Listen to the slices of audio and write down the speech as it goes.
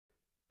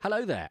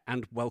Hello there,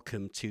 and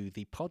welcome to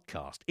the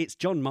podcast. It's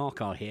John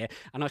Markar here,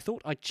 and I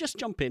thought I'd just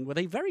jump in with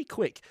a very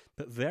quick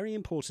but very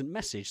important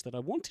message that I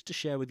wanted to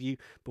share with you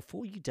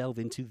before you delve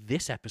into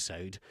this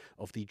episode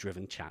of the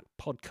Driven Chat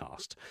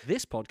podcast.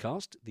 This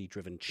podcast, the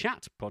Driven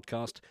Chat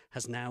podcast,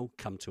 has now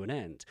come to an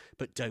end.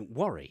 But don't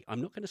worry,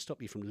 I'm not going to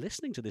stop you from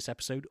listening to this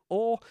episode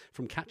or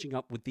from catching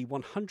up with the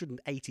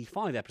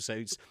 185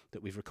 episodes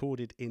that we've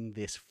recorded in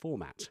this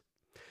format.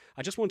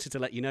 I just wanted to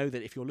let you know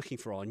that if you're looking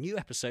for our new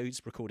episodes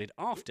recorded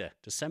after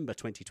December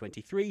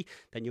 2023,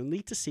 then you'll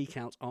need to seek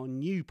out our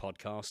new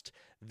podcast,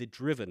 The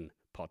Driven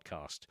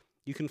Podcast.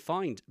 You can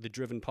find The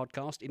Driven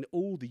Podcast in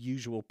all the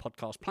usual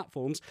podcast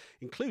platforms,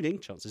 including,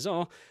 chances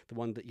are, the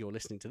one that you're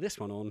listening to this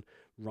one on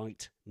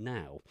right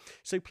now.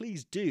 So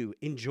please do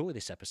enjoy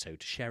this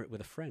episode, share it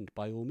with a friend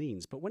by all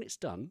means. But when it's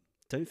done,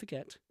 don't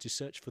forget to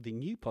search for the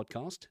new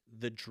podcast,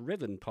 The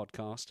Driven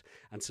Podcast,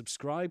 and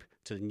subscribe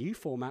to the new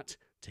format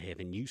to hear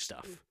the new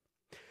stuff.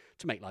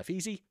 To make life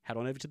easy, head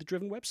on over to the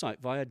Driven website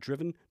via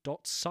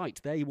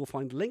driven.site. There you will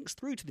find links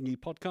through to the new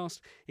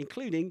podcast,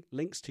 including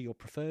links to your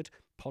preferred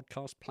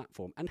podcast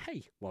platform. And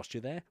hey, whilst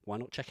you're there, why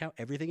not check out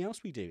everything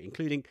else we do,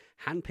 including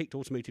hand-picked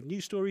automotive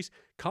news stories,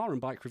 car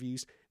and bike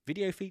reviews,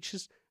 video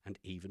features, and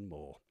even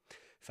more.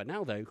 For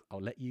now, though,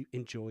 I'll let you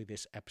enjoy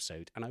this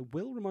episode, and I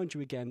will remind you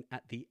again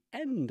at the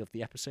end of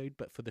the episode,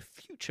 but for the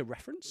future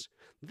reference,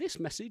 this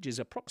message is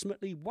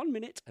approximately 1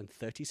 minute and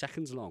 30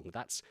 seconds long.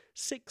 That's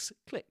 6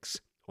 clicks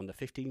on the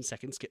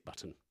 15-second skip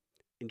button.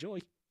 Enjoy.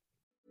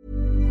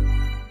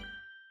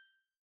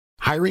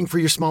 Hiring for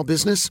your small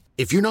business?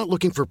 If you're not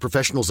looking for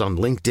professionals on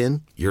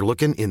LinkedIn, you're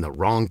looking in the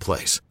wrong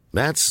place.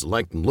 That's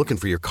like looking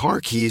for your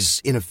car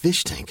keys in a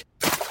fish tank.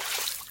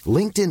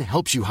 LinkedIn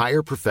helps you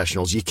hire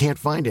professionals you can't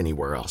find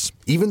anywhere else,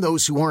 even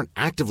those who aren't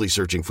actively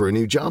searching for a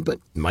new job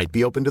but might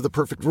be open to the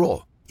perfect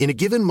role. In a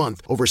given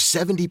month, over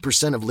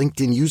 70% of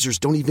LinkedIn users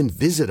don't even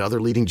visit other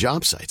leading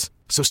job sites.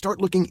 So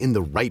start looking in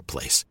the right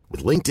place.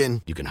 With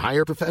LinkedIn, you can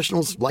hire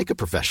professionals like a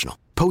professional.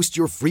 Post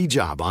your free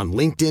job on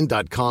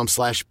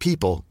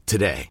linkedin.com/people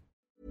today.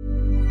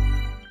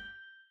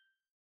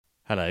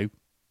 Hello.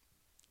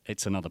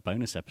 It's another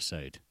bonus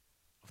episode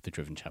of the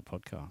Driven Chat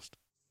podcast.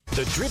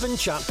 The Driven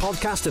Chat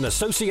podcast in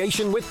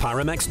association with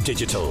Paramex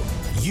Digital.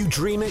 You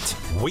dream it,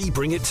 we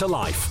bring it to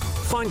life.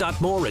 Find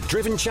out more at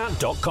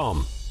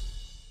drivenchat.com.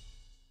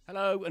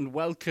 Hello and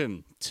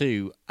welcome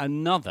to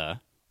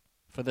another,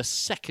 for the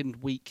second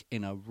week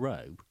in a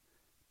row,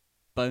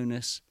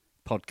 bonus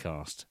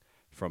podcast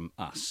from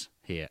us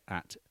here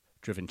at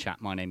Driven Chat.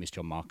 My name is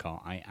John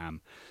Markar. I am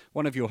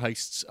one of your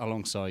hosts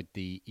alongside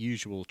the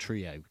usual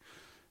trio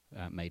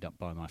made up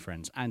by my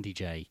friends Andy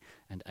J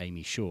and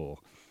Amy Shaw.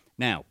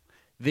 Now,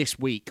 this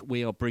week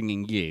we are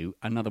bringing you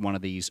another one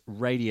of these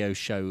radio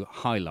show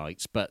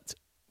highlights, but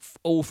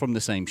all from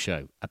the same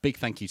show. A big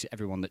thank you to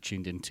everyone that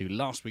tuned into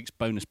last week's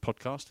bonus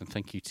podcast, and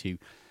thank you to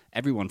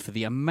everyone for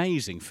the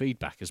amazing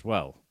feedback as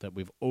well that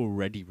we've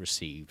already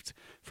received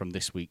from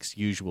this week's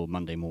usual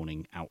Monday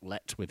morning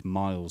outlet with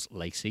Miles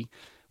Lacey.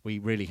 We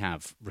really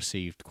have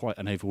received quite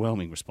an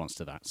overwhelming response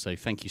to that. So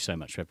thank you so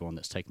much for everyone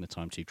that's taken the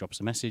time to drop us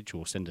a message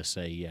or send us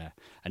an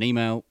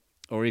email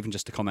or even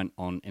just a comment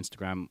on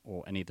Instagram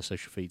or any of the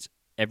social feeds.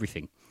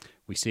 Everything.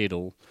 We see it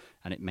all,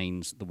 and it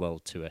means the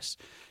world to us.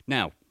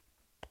 Now,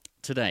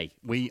 today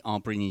we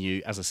are bringing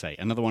you, as I say,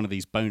 another one of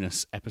these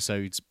bonus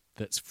episodes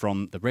that's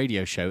from the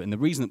radio show. And the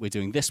reason that we're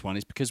doing this one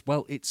is because,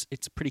 well, it's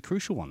a pretty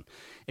crucial one.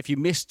 If you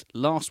missed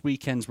last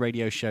weekend's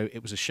radio show,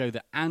 it was a show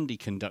that Andy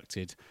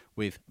conducted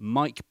with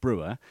Mike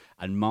Brewer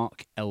and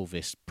Mark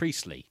Elvis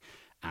Priestley.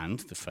 And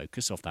the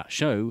focus of that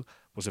show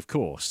was, of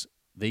course,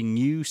 the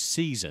new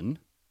season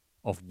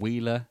of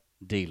Wheeler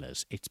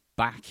Dealers. It's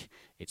back.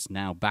 It's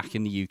now back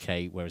in the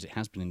UK, whereas it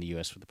has been in the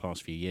US for the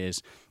past few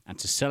years. And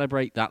to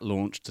celebrate that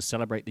launch, to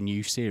celebrate the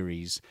new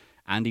series,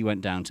 Andy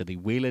went down to the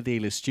Wheeler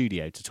Dealers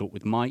studio to talk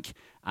with Mike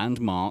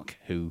and Mark,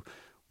 who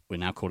we're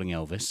now calling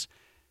Elvis,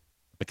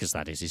 because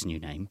that is his new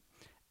name,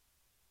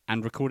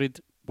 and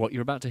recorded what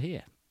you're about to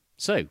hear.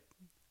 So,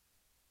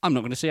 I'm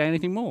not going to say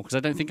anything more, because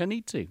I don't think I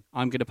need to.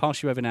 I'm going to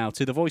pass you over now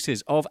to the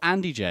voices of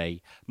Andy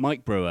J,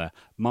 Mike Brewer,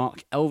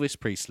 Mark Elvis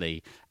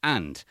Priestley,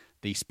 and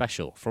the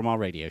special from our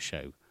radio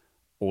show,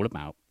 all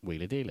about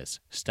Wheeler Dealers.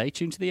 Stay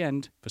tuned to the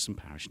end for some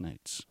parish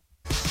notes.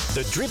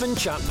 The Driven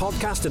Chat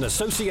podcast in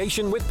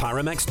association with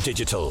Paramex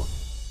Digital.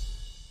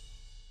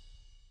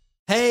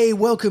 Hey,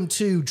 welcome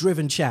to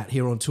Driven Chat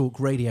here on Talk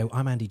Radio.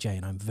 I'm Andy J,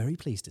 and I'm very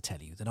pleased to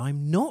tell you that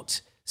I'm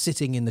not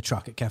sitting in the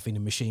truck at Caffeine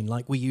and Machine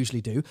like we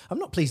usually do. I'm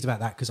not pleased about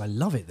that because I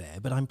love it there,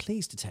 but I'm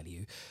pleased to tell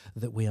you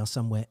that we are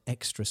somewhere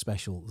extra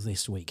special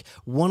this week.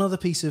 One other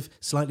piece of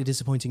slightly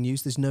disappointing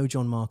news, there's no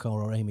John Markar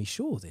or Amy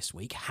Shaw this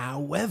week.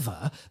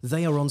 However,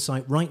 they are on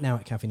site right now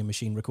at Caffeine and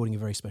Machine recording a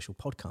very special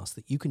podcast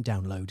that you can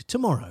download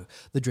tomorrow,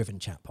 the Driven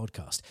Chat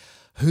podcast.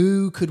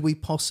 Who could we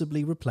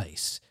possibly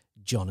replace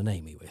John and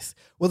Amy with?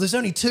 Well, there's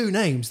only two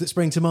names that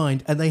spring to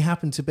mind, and they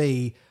happen to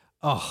be,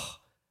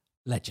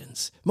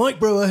 legends. Mike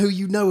Brewer, who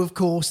you know, of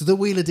course, the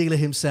Wheeler Dealer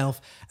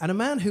himself, and a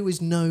man who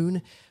is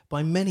known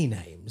by many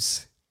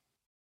names.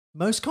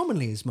 Most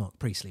commonly is Mark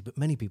Priestley, but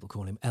many people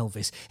call him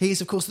Elvis. He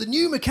is, of course, the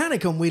new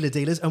mechanic on Wheeler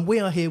Dealers, and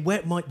we are here.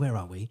 Mike, where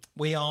are we?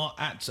 We are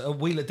at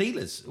Wheeler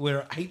Dealers.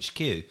 We're at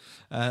HQ,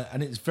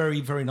 and it's very,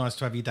 very nice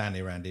to have you down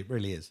here, Andy. It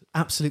really is.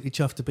 Absolutely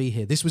chuffed to be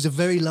here. This was a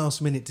very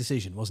last-minute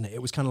decision, wasn't it?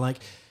 It was kind of like,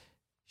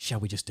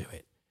 shall we just do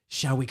it?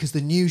 Shall we? Because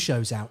the new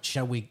show's out.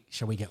 Shall we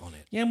get on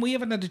it? Yeah, and we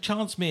haven't had a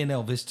chance, me and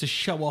Elvis, to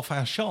show off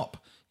our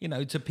shop,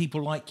 to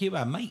people like you,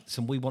 our mates,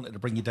 and we wanted to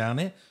bring you down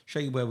here, show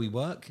you where we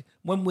work.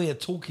 When we're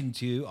talking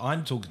to you,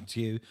 I'm talking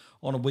to you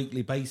on a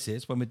weekly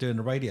basis when we're doing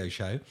a radio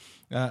show,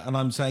 and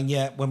I'm saying,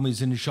 when we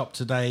was in the shop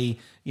today,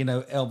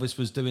 Elvis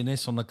was doing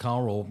this on the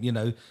car, or,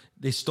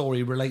 this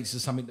story relates to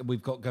something that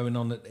we've got going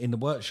on in the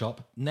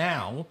workshop.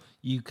 Now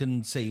you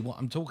can see what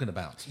I'm talking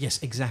about.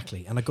 Yes,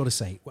 exactly. And I've got to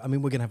say, we're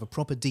going to have a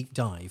proper deep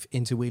dive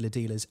into Wheeler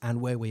Dealers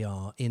and where we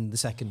are in the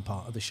second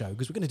part of the show,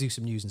 because we're going to do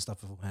some news and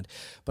stuff beforehand.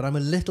 But I'm a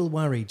little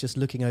worried, just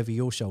looking over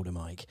your shoulder,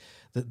 Mike,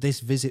 that this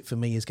visit for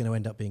me is going to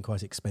end up being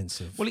quite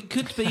expensive. Well, it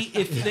could be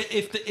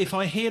if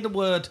I hear the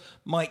word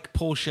Mike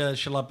Porsche,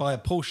 shall I buy a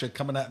Porsche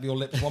coming out of your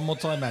lips one more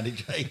time, Andy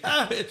J.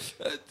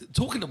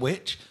 Talking of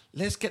which,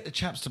 let's get the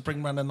chaps to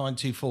bring round a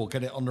 924,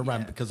 get it on the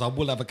ramp, because I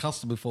will have a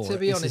customer for it. To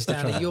be honest,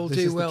 Andy, you'll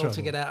do well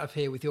to get out of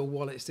here with your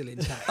wallet still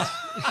intact.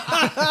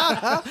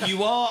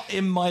 You are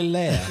in my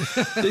lair.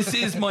 This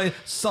is my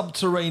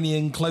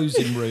subterranean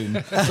closing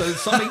room. So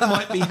something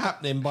might be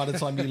happening by the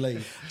time you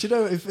leave. Do you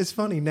know, it's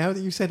funny, now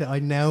that you said it, I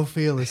now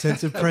feel a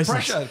sense of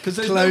presence. Pressure, because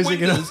there's no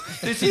windows.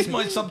 This is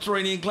my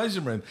subterranean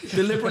closing room.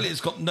 Deliberately,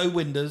 it's got no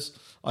windows.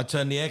 I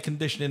turn the air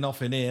conditioning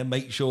off in here,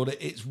 make sure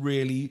that it's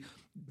really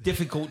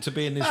difficult to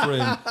be in this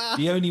room.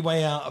 The only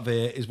way out of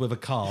here is with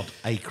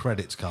a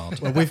credit card.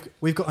 Well,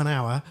 we've got an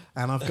hour,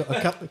 and I've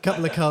got a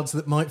couple of cards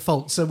that might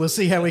fault, so we'll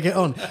see how we get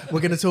on.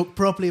 We're going to talk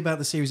properly about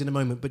the series in a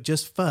moment, but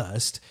just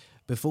first,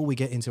 before we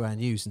get into our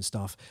news and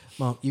stuff,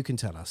 Mark, you can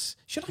tell us.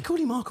 Should I call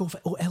you Mark or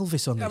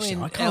Elvis on this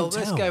show? I can't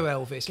tell. Let's go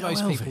Elvis.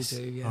 Most people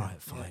do, yeah. All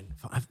right, fine.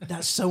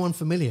 That's so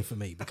unfamiliar for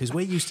me, because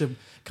we're used to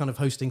kind of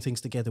hosting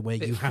things together where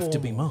you have to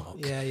be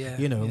Mark. Yeah.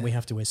 And we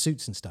have to wear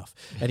suits and stuff.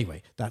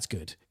 Anyway, that's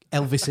good.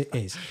 Elvis it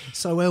is.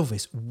 So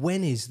Elvis,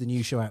 when is the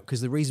new show out?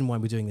 Because the reason why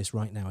we're doing this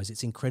right now is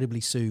it's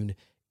incredibly soon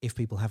if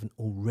people haven't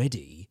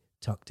already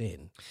tucked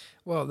in.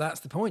 Well,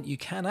 that's the point. You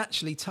can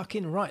actually tuck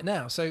in right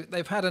now. So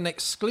they've had an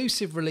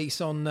exclusive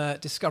release on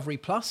Discovery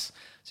Plus.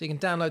 So you can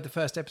download the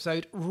first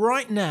episode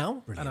right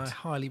now. Brilliant. And I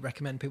highly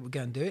recommend people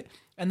go and do it.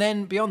 And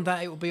then beyond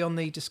that, it will be on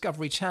the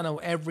Discovery Channel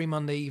every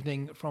Monday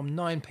evening from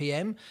 9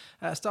 p.m.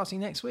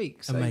 Starting next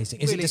week. So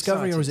amazing. Is it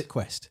Discovery or is it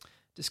Quest?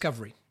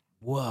 Discovery.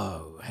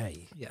 Whoa,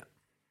 hey. Yeah.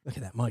 Look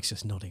at that. Mike's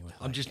just nodding.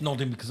 I'm just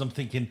nodding because I'm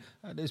thinking,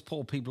 those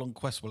poor people on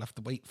Quest will have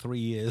to wait 3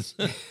 years.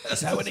 I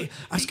was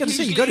going to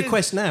say, you go to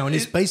Quest now and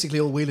it's basically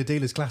all Wheeler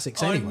Dealers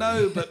classics anyway. I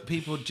know, but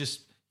people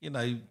just,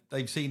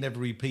 they've seen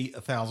every repeat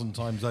 1,000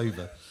 times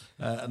over.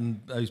 And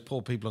those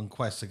poor people on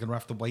Quest are going to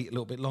have to wait a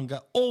little bit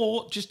longer,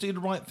 or just do the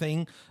right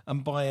thing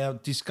and buy a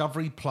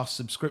Discovery Plus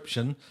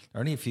subscription.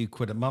 They're only a few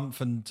quid a month,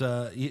 and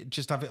you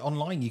just have it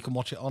online. You can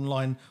watch it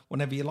online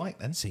whenever you like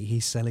then. See,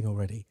 he's selling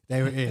already.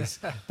 There it is.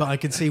 But I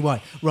can see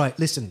why. Right,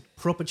 listen,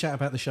 proper chat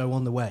about the show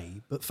on the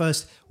way. But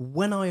first,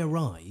 when I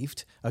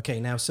arrived, okay,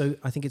 now, so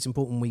I think it's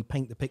important we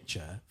paint the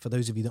picture for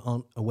those of you that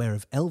aren't aware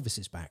of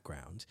Elvis's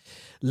background.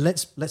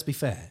 Let's be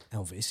fair,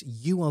 Elvis.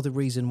 You are the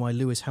reason why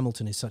Lewis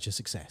Hamilton is such a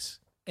success.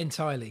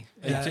 Entirely.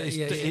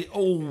 It's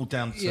all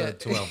down to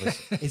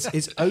Elvis.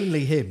 It's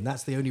only him.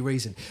 That's the only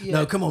reason. Yeah.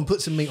 No, come on,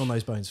 put some meat on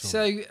those bones for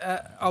me.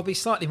 So I'll be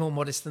slightly more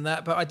modest than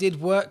that, but I did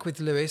work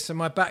with Lewis, and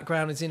my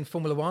background is in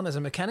Formula One as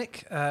a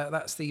mechanic.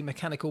 That's the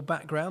mechanical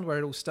background where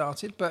it all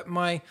started. But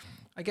I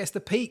guess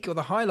the peak or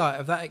the highlight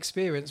of that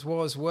experience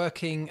was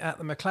working at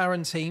the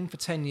McLaren team for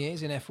 10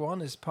 years in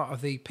F1 as part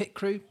of the pit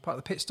crew, part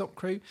of the pit stop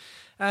crew.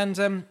 And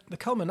the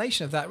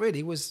culmination of that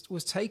really was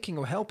taking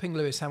or helping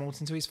Lewis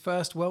Hamilton to his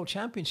first World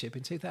Championship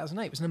in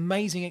 2008. It was an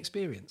amazing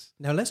experience.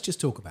 Now, let's just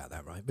talk about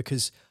that, right?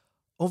 Because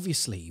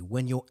obviously,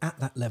 when you're at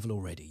that level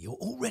already, you're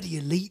already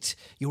elite,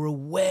 you're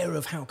aware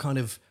of how kind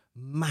of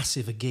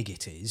massive a gig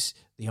it is,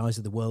 the eyes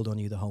of the world on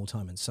you the whole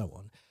time and so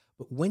on.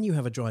 But when you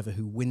have a driver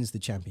who wins the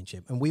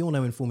championship, and we all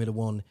know in Formula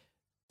One,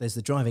 there's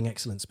the driving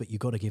excellence, but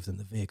you've got to give them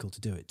the vehicle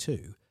to do it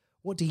too.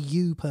 What do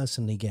you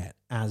personally get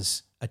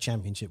as a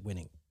championship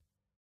winning?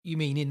 You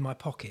mean in my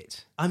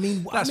pocket?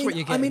 What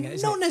you're getting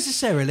at, not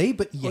necessarily,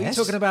 but yes. Well, you're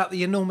talking about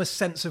the enormous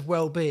sense of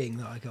well-being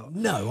that I got.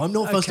 No, I'm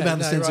not fussed about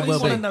the sense of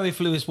well-being. I want to know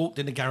if Lewis walked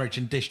in the garage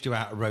and dished you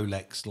out a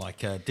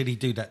Rolex. Did he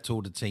do that to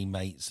all the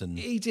teammates? And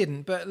he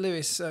didn't, but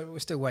Lewis, we're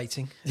still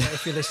waiting.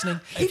 If you're listening,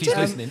 if he's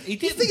listening, he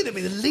did. You think it'd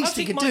be the least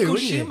he could do? Michael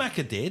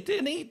Schumacher did,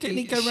 didn't he? Didn't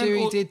he go around?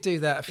 He did do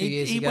that a few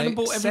years ago. He went and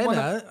bought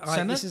everyone.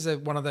 Senna. This is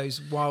one of those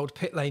wild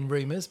pit lane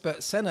rumours,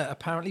 but Senna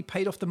apparently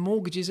paid off the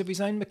mortgages of his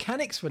own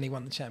mechanics when he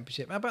won the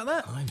championship. How about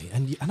that?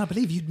 Blimey. And I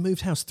believe you'd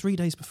moved house 3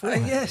 days before.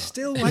 Yeah,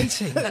 still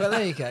waiting. But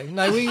there you go.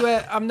 No, we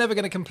were. I'm never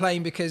going to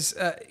complain because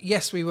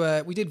yes,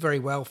 we did very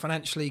well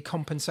financially,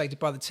 compensated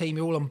by the team.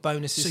 We're all on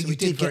bonuses. So we you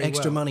did get very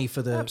extra well. money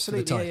for the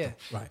Absolutely, title. yeah.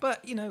 Right.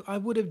 But I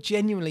would have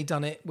genuinely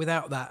done it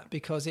without that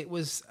because it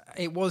was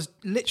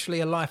literally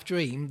a life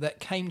dream that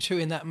came true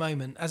in that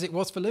moment, as it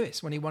was for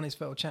Lewis when he won his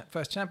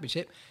first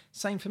championship.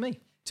 Same for me.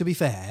 To be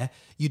fair,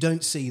 you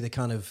don't see the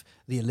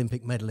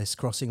Olympic medalists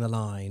crossing the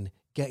line,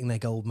 getting their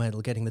gold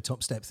medal, getting the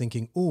top step,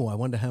 thinking, "Oh, I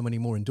wonder how many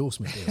more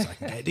endorsement deals I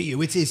can get." Do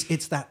you?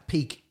 It's that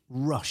peak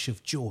rush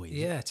of joy.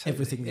 Yeah, totally.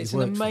 Everything it's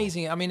they've an worked for.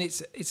 amazing. I mean,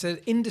 it's an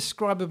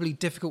indescribably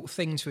difficult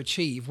thing to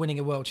achieve, winning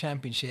a world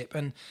championship.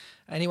 And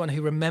anyone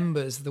who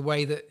remembers the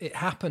way that it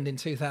happened in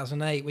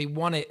 2008, we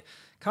won it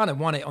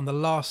on the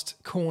last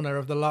corner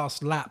of the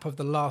last lap of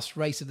the last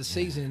race of the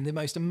season in the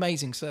most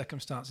amazing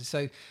circumstances.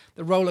 So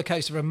the roller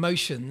coaster of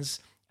emotions,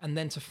 and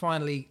then to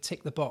finally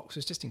tick the box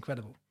was just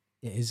incredible.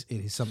 It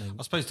is something.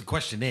 I suppose the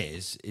question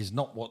is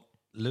not what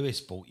Lewis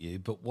bought you,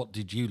 but what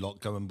did you lot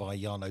go and buy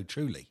Jarno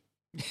Trulli?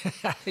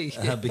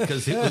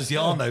 Because it was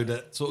Jarno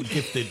that sort of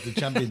gifted the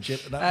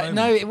championship at that moment.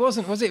 No, it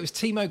wasn't, was it? It was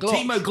Timo Glock.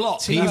 Timo Glock.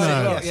 Timo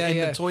Yes, Glock, in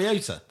the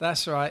Toyota.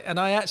 That's right. And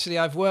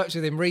I've worked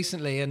with him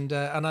recently, and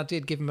I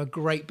did give him a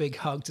great big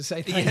hug to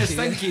say thank you. Yes,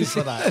 thank you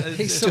for that.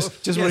 He's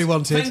Just what he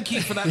wanted. Thank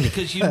you for that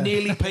because you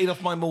nearly paid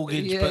off my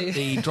mortgage, but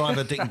the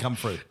driver didn't come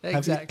through.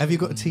 Exactly. Have you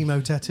got a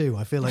Timo tattoo?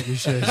 I feel like you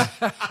should.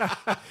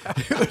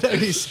 It would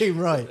only seem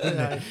right.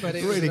 But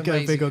it was Really an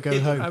go big or go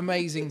home.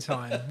 Amazing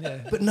time. Yeah.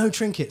 But no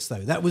trinkets, though.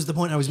 That was the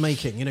point I was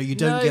making. You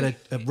don't get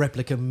a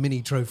replica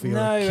mini trophy or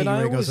a key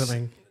ring or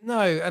something. No,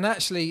 and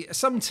actually,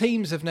 some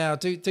teams have now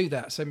do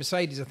that. So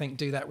Mercedes, I think,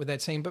 do that with their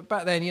team. But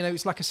back then,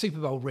 it's like a Super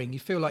Bowl ring. You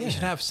feel like you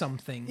should have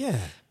something. Yeah.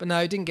 But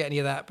no, didn't get any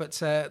of that. But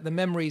the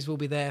memories will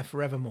be there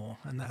forevermore,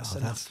 and that's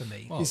enough for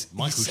me. Well,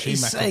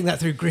 He's saying that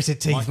through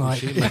gritted teeth, Michael Mike.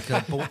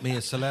 Schumacher bought me a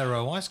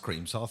Solero ice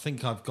cream, so I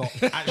think I've got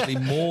actually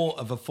more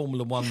of a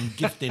Formula One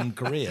gifting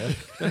career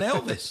than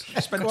Elvis.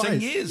 I spent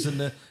 10 years in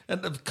the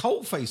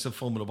cold face of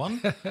Formula One.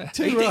 He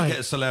didn't get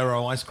a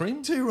Solero ice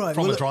cream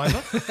from a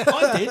driver.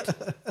 I did.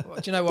 Well,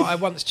 do you know what? I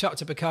once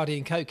chucked a Bacardi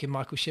and Coke in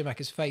Michael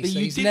Schumacher's face, But so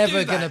you he's did never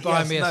do going to that. buy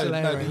Yes, me a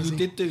Solero. No, you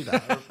did do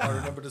that. I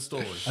remember the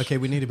story. Okay,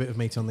 we need a bit of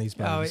meat on these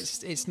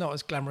bones. Oh, it's not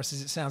as glamorous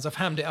as it sounds. I've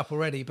hammed it up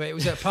already, but it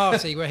was at a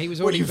party where he was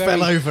already you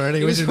fell over and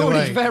he was in the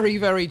already way. very,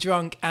 very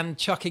drunk and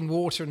chucking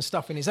water and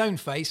stuff in his own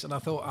face. And I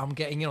thought, I'm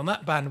getting in on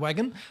that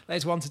bandwagon.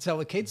 There's one to tell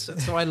the kids.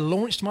 And so I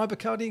launched my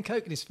Bacardi and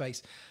Coke in his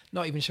face.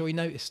 Not even sure he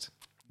noticed.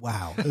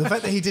 Wow. The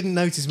fact that he didn't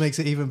notice makes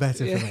it even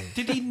better for me.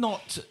 Did he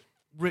not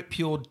rip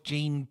your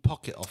jean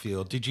pocket off you,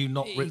 or did you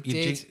not rip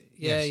your jean?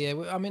 Yeah, yeah.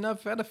 Well, I mean,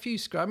 I've had a few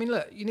I mean,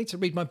 look, you need to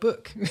read my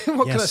book.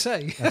 What can I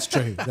say? That's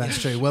true. That's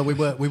true. Well,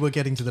 we were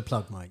getting to the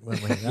plug, Mike,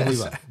 weren't we? We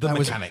were. The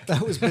Mechanic.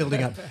 That was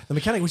building up. The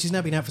Mechanic, which has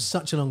now been out for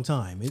such a long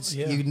time.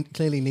 You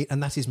clearly need,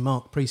 and that is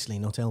Mark Priestley,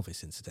 not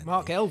Elvis, incidentally.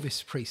 Mark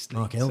Elvis Priestley.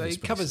 Mark So Elvis he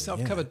covers. Priestley, I've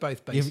yeah. covered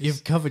both bases.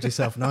 You've covered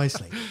yourself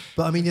nicely.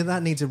 But I mean,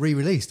 that needs a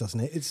re-release, doesn't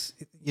it?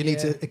 You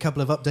need a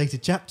couple of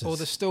updated chapters. Or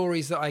the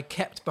stories that I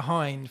kept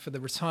behind for the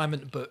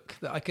retirement book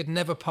that I could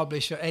never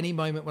publish at any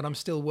moment when I'm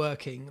still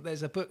working.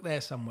 There's a book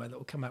there somewhere that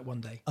will come out one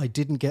day. I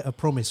didn't get a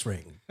promise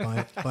ring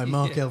by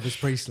Mark Elvis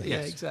Priestley. Yeah,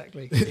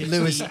 exactly.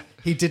 Lewis,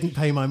 he didn't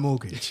pay my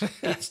mortgage.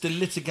 It's the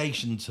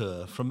litigation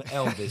tour from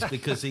Elvis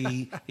because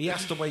he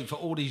has to wait for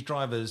all these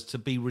drivers to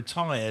be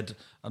retired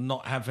and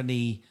not have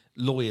any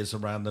lawyers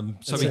around them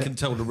so he can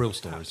tell the real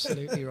stories.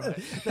 Absolutely right.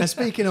 Now,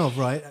 speaking of,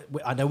 right,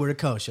 I know we're a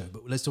car show,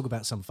 but let's talk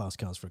about some fast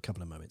cars for a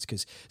couple of moments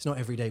because it's not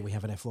every day we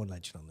have an F1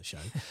 legend on the show.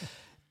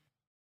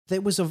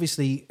 There was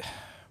obviously...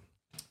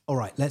 All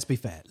right, let's be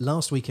fair.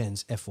 Last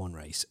weekend's F1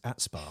 race at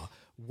Spa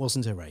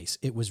wasn't a race.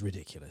 It was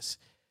ridiculous.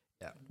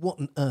 Yeah. What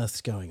on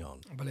earth's going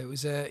on? But it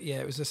was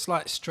a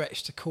slight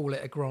stretch to call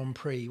it a Grand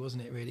Prix,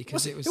 wasn't it? Really,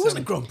 because it wasn't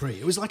a Grand Prix.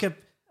 It was like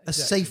a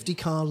safety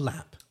car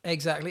lap.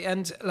 Exactly,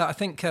 and look, I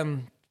think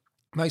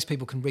most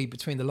people can read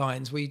between the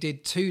lines. We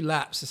did 2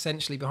 laps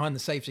essentially behind the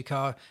safety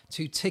car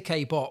to tick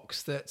a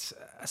box that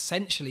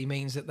essentially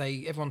means that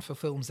everyone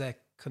fulfills their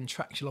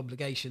contractual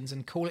obligations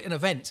and call it an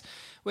event,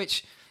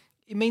 which.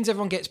 It means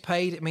everyone gets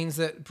paid. It means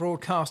that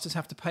broadcasters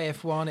have to pay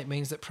F1. It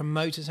means that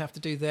promoters have to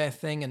do their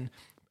thing and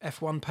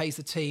F1 pays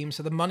the team.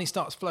 So the money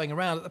starts flowing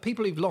around. The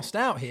people who've lost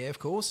out here, of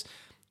course,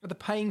 are the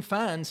paying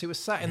fans who were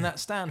sat in that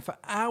stand for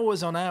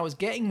hours on hours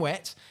getting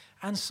wet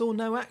and saw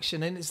no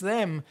action. And it's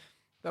them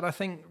that I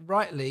think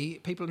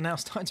rightly people are now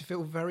starting to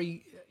feel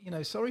very,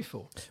 sorry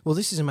for. Well,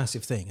 this is a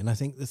massive thing. And I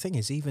think the thing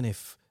is, even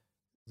if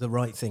the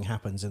right thing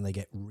happens and they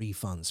get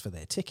refunds for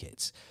their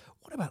tickets,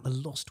 what about the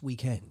lost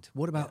weekend?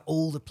 What about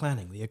all the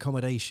planning, the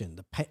accommodation,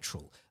 the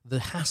petrol, the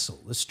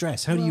hassle, the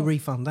stress? How do you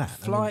refund that?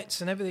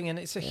 Flights and everything, and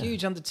it's a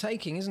huge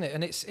undertaking, isn't it?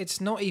 And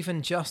it's not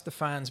even just the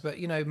fans, but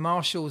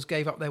marshals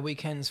gave up their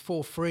weekends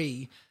for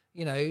free,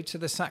 to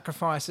the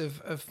sacrifice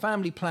of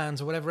family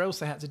plans or whatever else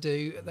they had to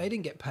do. They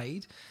didn't get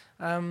paid.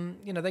 They're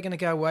going to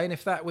go away, and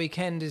if that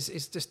weekend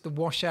is just the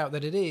washout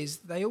that it is,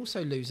 they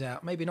also lose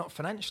out. Maybe not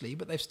financially,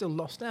 but they've still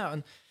lost out.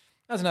 And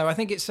I don't know. I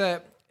think it's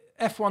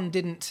F1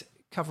 didn't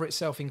cover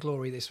itself in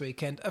glory this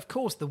weekend. Of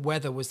course, the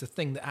weather was the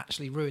thing that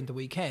actually ruined the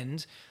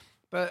weekend.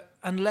 But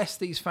unless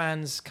these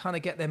fans kind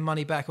of get their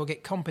money back or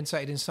get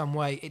compensated in some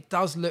way, it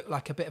does look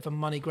like a bit of a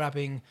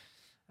money-grabbing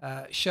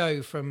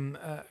show from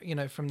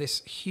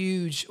this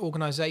huge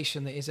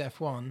organisation that is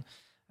F1.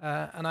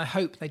 And I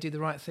hope they do the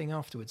right thing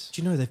afterwards.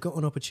 Do you know, they've got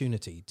an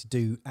opportunity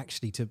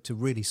to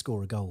really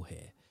score a goal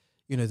here.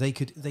 You know, they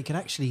could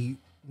actually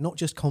not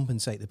just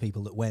compensate the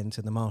people that went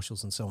and the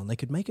marshals and so on. They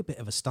could make a bit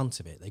of a stunt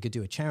of it. They could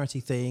do a charity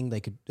thing. They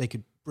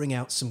could bring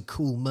out some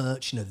cool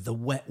merch. You know, the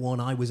wet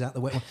one. I was at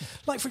the wet one.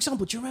 Like, for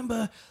example, do you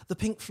remember the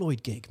Pink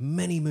Floyd gig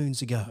many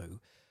moons ago,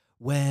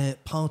 where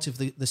part of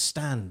the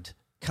stand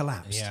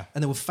collapsed,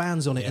 and there were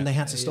fans on it, and they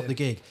had to stop the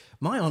gig?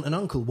 My aunt and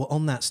uncle were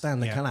on that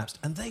stand that collapsed,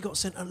 and they got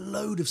sent a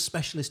load of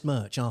specialist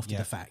merch after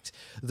the fact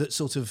that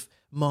sort of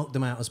marked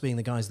them out as being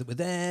the guys that were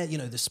there. You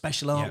know, the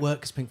special artwork,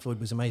 because Pink Floyd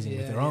was amazing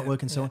with their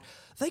artwork and so on.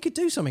 They could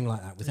do something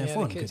like that with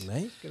F1, couldn't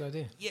they? Good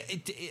idea. Yeah,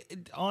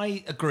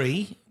 I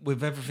agree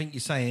with everything you're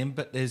saying,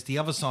 but there's the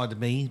other side of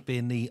me,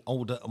 being the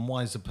older and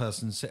wiser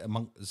person sat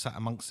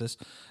amongst us,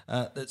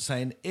 that's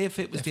saying if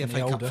it was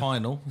Definitely the FA older. Cup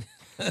final,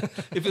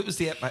 if it was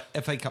the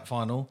FA Cup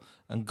final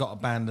and got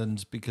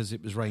abandoned because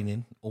it was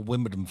raining, or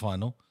Wimbledon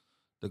final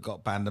that got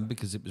abandoned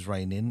because it was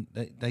raining,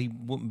 they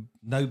wouldn't.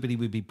 Nobody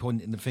would be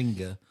pointing the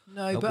finger.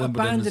 No, at but Wimbledon and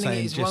abandoning saying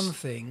it is one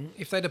thing.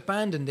 If they'd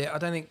abandoned it, I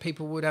don't think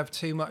people would have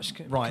too much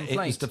Right, complaint. it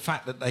was the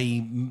fact that they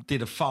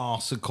did a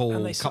farcical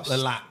And they couple sort of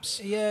of- laps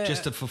Yeah.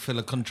 to fulfil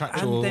a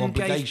contractual and then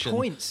obligation. gave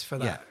points for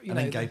that. Yeah, you and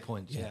know, then gave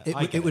points. Yeah,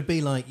 It would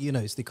be like, you know,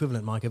 it's the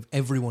equivalent, Mike, of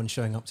everyone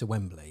showing up to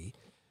Wembley.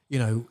 You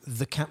know,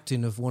 the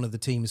captain of one of the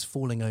teams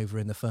falling over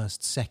in the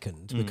first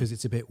second because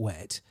it's a bit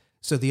wet.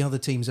 So the other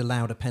team's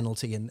allowed a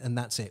penalty, and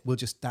that's it.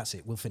 That's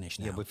it. We'll finish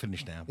now. Yeah, we're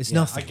finished now. It's Yeah,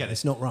 nothing. I get it.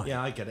 It's not right.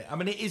 Yeah, I get it. I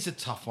mean, it is a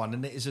tough one,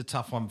 and it is a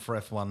tough one for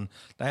F1.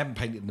 They haven't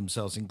painted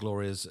themselves in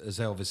glory, as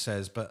Elvis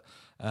says, but,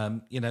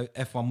 you know,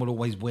 F1 will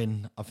always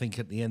win. I think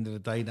at the end of the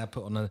day, they'll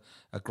put on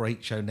a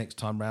great show next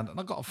time round. And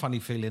I've got a funny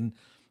feeling,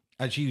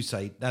 as you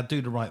say, they'll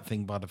do the right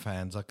thing by the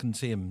fans. I can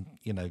see them,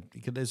 you know,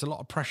 there's a lot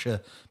of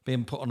pressure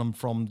being put on them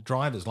from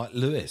drivers like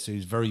Lewis,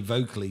 who's very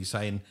vocally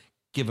saying,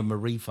 give them a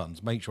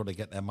refund, make sure they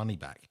get their money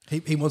back.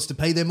 He wants to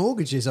pay their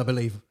mortgages, I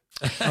believe.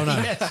 Oh, no.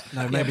 Yes.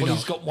 No, maybe well, not.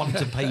 he's got one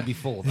to pay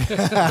before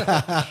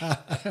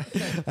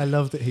that. I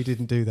love that he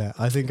didn't do that.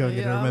 I think I'm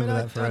going to remember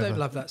that I forever. don't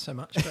love that so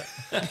much.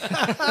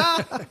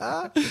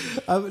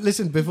 But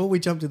Listen, before we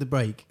jump to the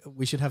break,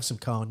 we should have some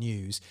car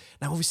news.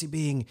 Now, obviously,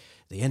 being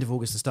the end of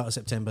August, the start of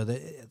September,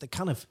 the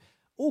kind of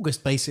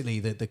August, basically,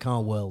 the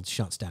car world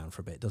shuts down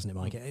for a bit, doesn't it,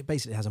 Mike? It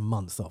basically has a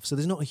month off. So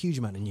there's not a huge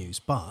amount of news.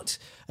 But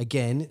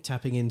again,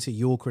 tapping into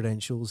your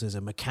credentials as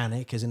a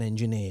mechanic, as an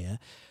engineer,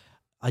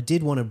 I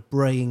did want to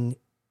bring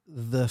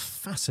the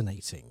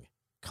fascinating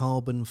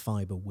carbon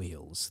fibre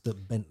wheels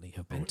that Bentley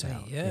have brought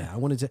out. yeah. I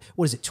wanted to,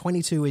 what is it,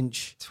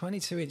 22-inch?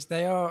 22-inch,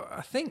 they are,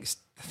 I think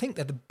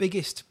they're the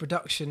biggest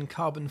production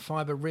carbon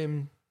fibre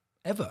rim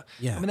ever.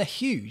 Yeah. I mean, they're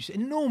huge,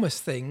 enormous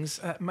things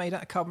made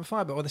out of carbon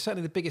fibre, or they're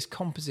certainly the biggest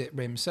composite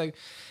rim. So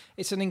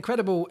it's an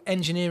incredible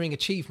engineering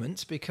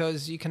achievement,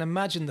 because you can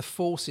imagine the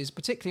forces,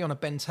 particularly on a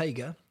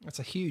Bentayga. That's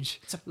a huge...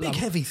 It's a big,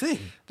 heavy thing.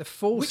 The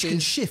forces... Which can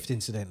shift,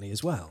 incidentally,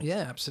 as well.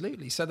 Yeah,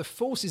 absolutely. So the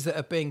forces that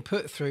are being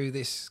put through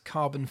this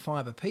carbon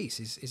fibre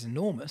piece is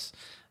enormous.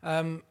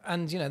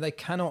 And, you know, they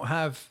cannot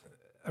have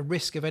a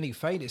risk of any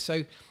failure.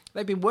 So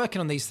they've been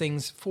working on these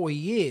things for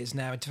years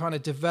now, trying to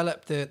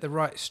develop the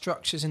right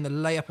structures in the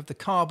layup of the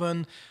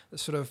carbon, the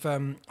sort of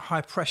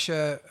high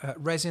pressure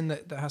resin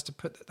that has to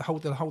put the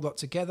whole lot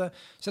together.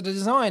 So the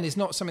design is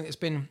not something that's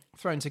been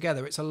thrown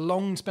together. It's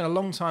been a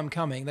long time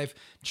coming. They've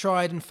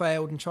tried and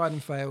failed and tried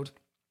and failed.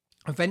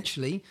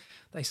 Eventually,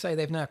 they say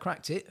they've now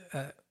cracked it.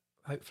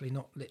 Hopefully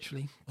not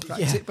literally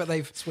cracked it, but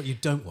That's what you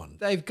don't want.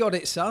 they've got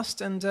it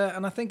sussed, and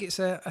I think it's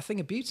a thing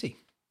of beauty.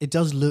 It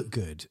does look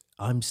good.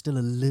 I'm still a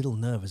little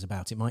nervous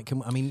about it, Mike.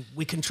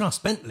 We can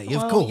trust Bentley,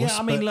 of Well, course. Yeah,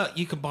 I mean, but- look,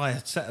 you could buy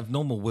a set of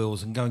normal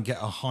wheels and go and get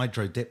a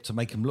hydro dip to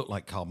make them look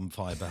like carbon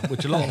fibre,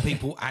 which a lot of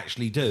people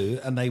actually do,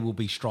 and they will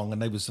be strong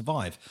and they will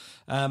survive.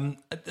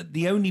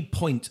 The only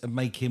point of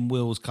making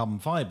wheels carbon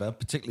fibre,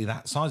 particularly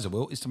that size of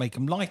wheel, is to make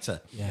them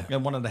lighter. Yeah. You know,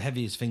 one of the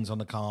heaviest things on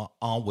the car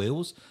are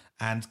wheels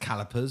and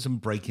calipers and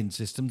braking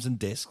systems and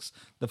discs.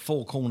 The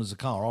four corners of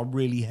the car are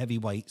really heavy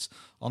weights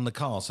on the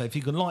car. So if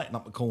you can lighten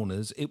up the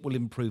corners, it will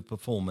improve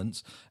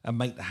performance and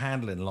make the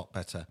handling a lot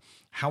better.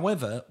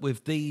 However,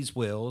 with these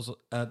wheels,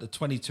 the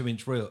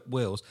 22-inch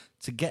wheels,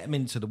 to get them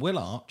into the wheel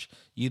arch,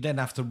 you then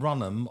have to run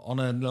them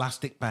on an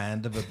elastic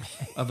band of a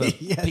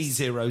Yes.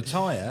 P0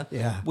 tyre,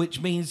 Yeah.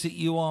 which means that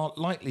you are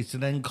likely to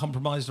then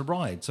compromise the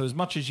ride. So as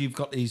much as you've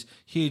got these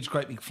huge,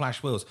 great big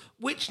flash wheels,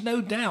 which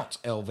no doubt,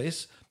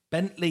 Elvis,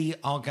 Bentley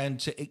are going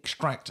to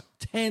extract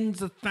tens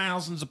of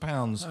thousands of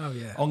pounds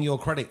on your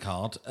credit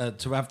card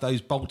to have those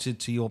bolted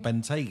to your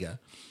Bentayga.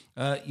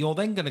 You're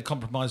then going to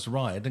compromise the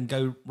ride and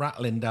go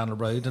rattling down the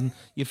road, and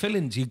your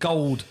fillings, your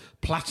gold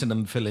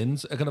platinum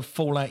fillings, are going to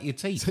fall out your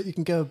teeth. So you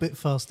can go a bit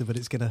faster, but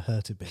it's going to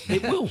hurt a bit.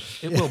 It will.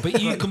 But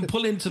you can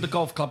pull into the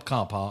golf club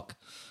car park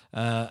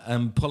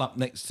and pull up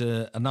next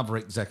to another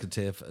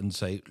executive and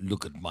say,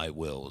 "Look at my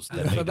wheels.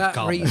 They're made For of that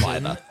carbon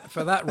fibre."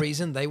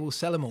 reason, they will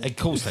sell them all. Of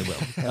course they will.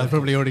 They're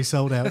probably already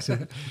sold out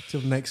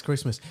till next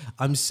Christmas.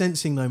 I'm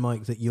sensing, though,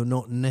 Mike, that you're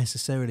not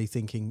necessarily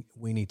thinking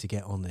we need to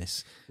get on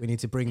this. We need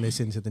to bring this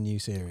into the new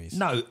series.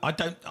 No, I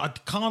don't. I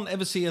can't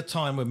ever see a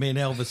time when me and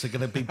Elvis are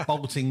going to be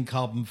bolting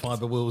carbon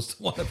fibre wheels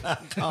to one of our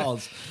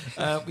cars.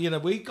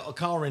 We've got a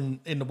car in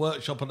the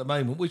workshop at the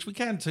moment, which we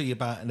can tell you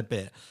about in a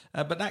bit.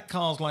 But that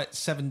car's like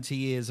 70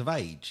 years of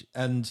age,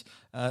 and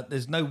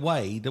there's no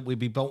way that we'd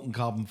be bolting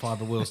carbon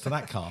fibre wheels to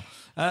that car.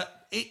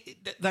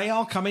 They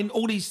are coming.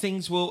 All these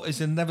things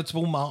is an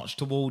inevitable march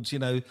towards,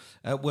 where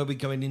we're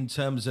going in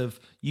terms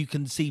of, you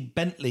can see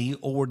Bentley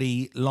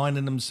already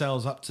lining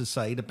themselves up to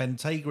say the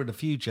Bentayga of the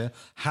future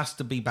has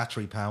to be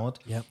battery powered.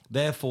 Yep.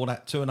 Therefore,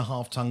 that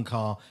 2.5 ton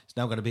car is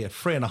now going to be a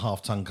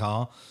 3.5 ton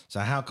car. So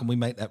how can we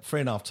make that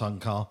 3.5 ton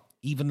car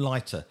even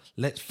lighter?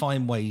 Let's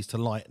find ways to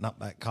lighten up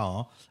that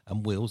car,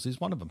 and wheels is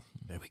one of them.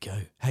 There we go.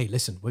 Hey,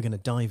 listen, we're going to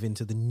dive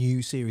into the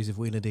new series of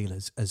Wheeler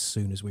Dealers as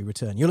soon as we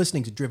return. You're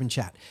listening to Driven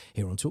Chat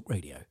here on Talk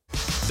Radio.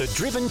 The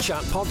Driven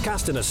Chat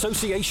podcast in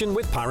association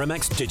with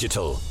Paramex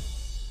Digital.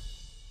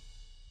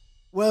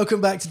 Welcome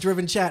back to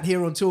Driven Chat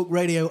here on Talk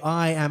Radio.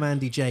 I am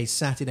Andy J,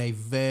 sat in a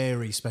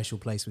very special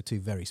place with two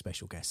very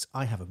special guests.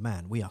 I have a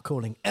man we are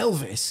calling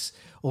Elvis,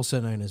 also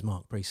known as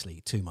Mark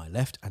Priestley, to my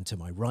left, and to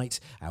my right,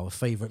 our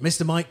favourite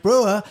Mr. Mike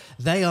Brewer.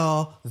 They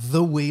are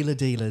the Wheeler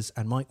Dealers.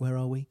 And Mike, where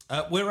are we?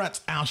 We're at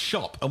our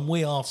shop, and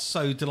we are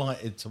so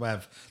delighted to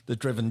have the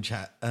Driven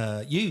Chat,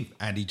 you,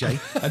 Andy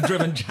J, and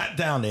Driven Chat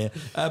down here,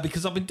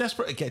 because I've been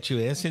desperate to get you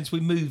here since we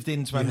moved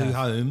into our new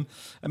home.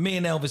 And me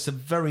and Elvis have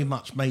very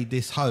much made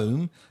this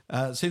home.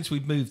 Since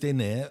we've moved in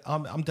here,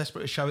 I'm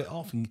desperate to show it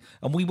off. And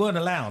we weren't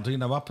allowed,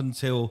 up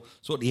until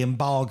sort of the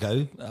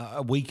embargo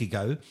a week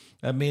ago.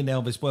 Me and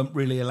Elvis weren't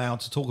really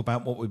allowed to talk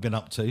about what we've been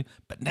up to,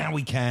 but now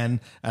we can.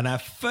 And our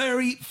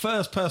very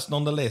first person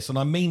on the list, and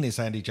I mean this,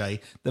 Andy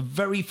J, the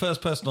very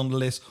first person on the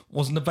list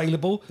wasn't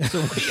available. So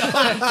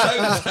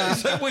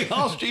we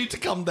asked you to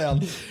come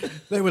down.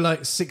 There were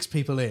like 6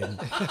 people in.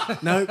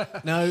 No.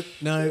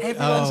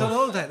 Everyone's on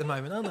holiday at the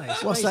moment, aren't they?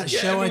 It's What's that amazing.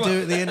 show I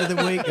do at the end of the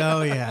week?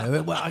 Oh,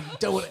 yeah. Well, I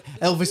don't want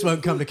Elvis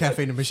won't come to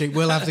Caffeine and Machine.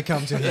 We'll have to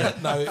come to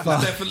him. No, it's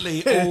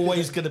definitely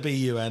always going to be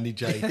you, Andy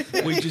J.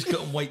 We just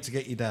couldn't wait to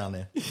get you down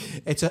here.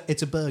 It's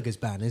a burgers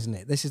ban, isn't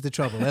it? This is the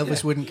trouble.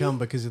 Elvis wouldn't come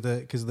because of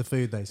the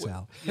food they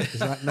sell.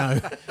 It's like, no,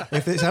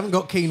 if they haven't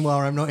got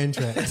quinoa, I'm not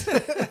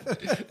interested.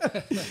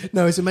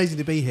 No, it's amazing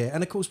to be here.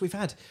 And of course, we've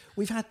had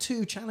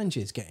 2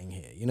 challenges getting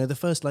here. The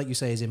first, like you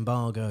say, is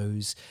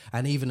embargoes,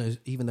 and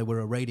even though we're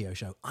a radio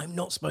show, I'm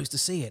not supposed to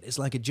see it. It's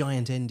like a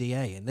giant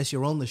NDA. Unless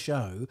you're on the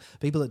show,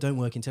 people that don't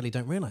work in telly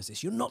don't realise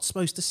this. You're not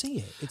supposed to see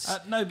it.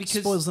 No, because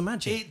it spoils the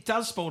magic. It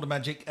does spoil the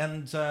magic,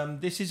 and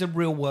this is a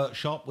real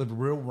workshop with a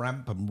real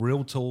ramp and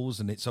real tools,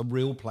 and it's a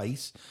real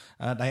place.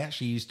 They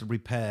actually used to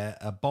repair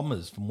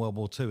bombers from World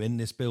War II in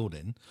this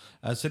building,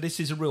 so this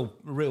is a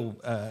real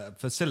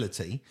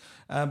facility.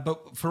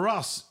 But for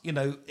us,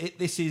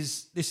 this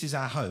is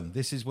our home.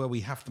 This is where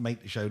we have to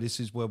make the show. This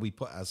is where we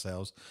put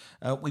ourselves.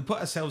 We put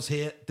ourselves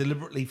here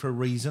deliberately for a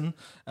reason.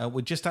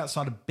 We're just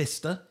outside of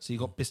Bicester, so you've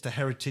got Bicester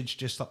Heritage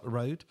just up the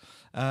road.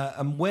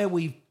 And where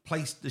we've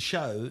placed the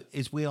show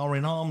is we are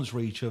in arm's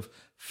reach of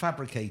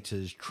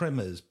fabricators,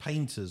 trimmers,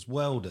 painters,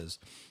 welders.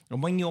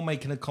 And when you're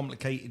making a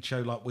complicated show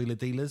like Wheeler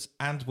Dealers,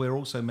 and we're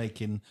also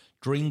making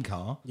Dream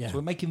Car, so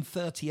we're making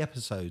 30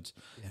 episodes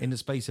in the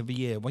space of a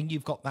year. When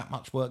you've got that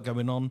much work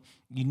going on,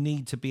 you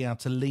need to be able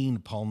to lean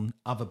upon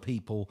other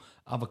people,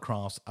 other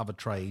crafts, other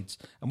trades,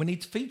 and we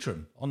need to feature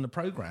them on the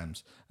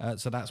programmes.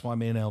 So that's why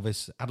me and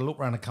Elvis had a look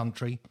around the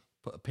country,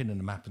 put a pin in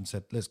the map and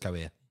said, let's go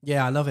here.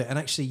 Yeah, I love it. And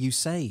actually, you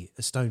say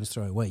a stone's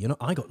throw away.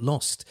 I got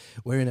lost.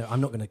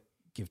 I'm not going to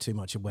give too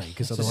much away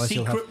because otherwise it's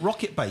a secret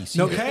rocket base.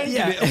 No, you can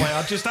yeah. give it away.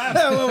 I just have.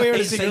 Well, we're in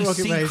a It's secret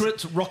rocket base.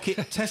 secret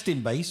rocket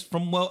testing base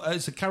from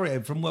it's a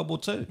carryover from World War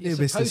II.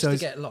 You're supposed to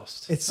get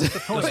lost. It's You're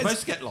supposed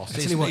to get lost.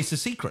 It's a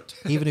secret.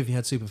 Even if you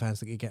had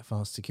superfans that could get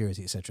fast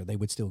security, etc., they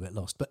would still get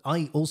lost. But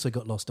I also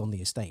got lost on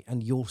the estate,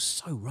 and you're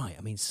so right.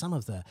 I mean,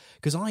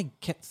 because I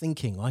kept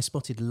thinking, I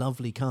spotted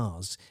lovely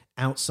cars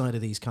outside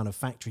of these kind of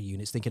factory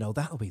units, thinking, oh,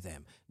 that'll be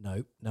them.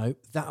 No,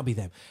 that'll be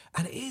them.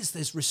 And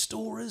there's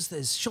restorers,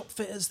 there's shop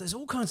fitters, there's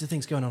all kinds of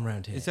things going on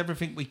around here. It's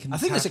everything we can. I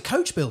think there's a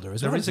coach builder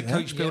as well. There is a isn't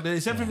there? coach builder.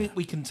 It's everything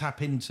we can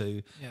tap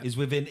into. Is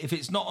within. If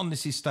it's not on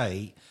this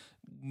estate,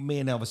 me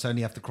and Elvis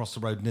only have to cross the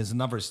road, and there's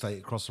another estate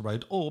across the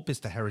road, or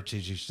Bicester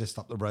Heritage is just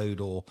up the road,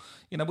 or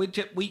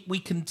we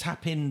can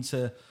tap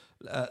into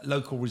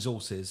local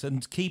resources,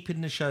 and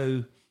keeping the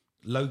show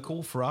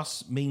local for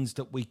us means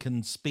that we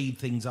can speed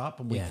things up,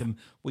 and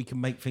we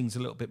can make things a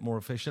little bit more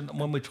efficient. And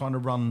when we're trying to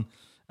run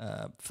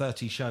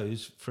 30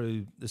 shows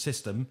through the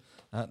system,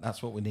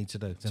 that's what we need to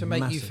do. To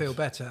make you feel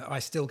better, I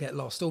still get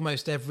lost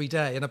almost every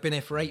day, and I've been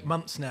here for 8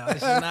 months now. This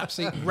is an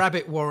absolute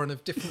rabbit warren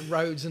of different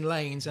roads and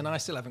lanes, and I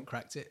still haven't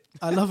cracked it.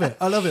 I love it.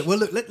 Well,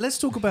 look, let's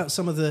talk about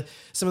some of the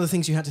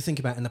things you had to think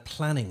about in the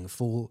planning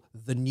for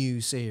the new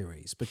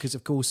series, because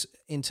of course,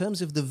 in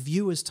terms of the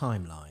viewer's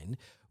timeline,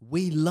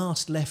 we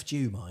last left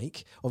you,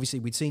 Mike. Obviously,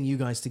 we'd seen you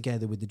guys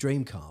together with the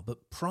dream car,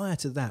 but prior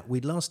to that,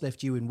 we'd last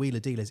left you in Wheeler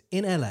Dealers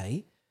in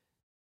LA,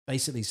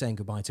 basically saying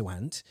goodbye to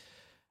Ant.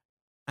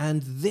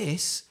 And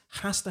this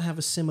has to have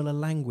a similar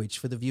language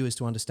for the viewers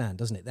to understand,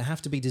 doesn't it? There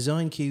have to be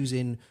design cues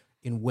in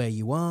where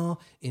you are,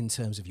 in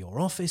terms of your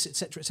office,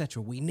 etc.,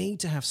 etc. We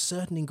need to have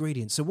certain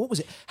ingredients. So what was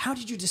it? How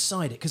did you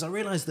decide it? Because I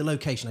realised the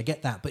location, I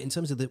get that, but in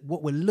terms of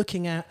what we're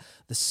looking at,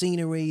 the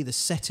scenery, the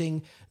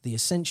setting, the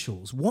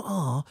essentials, what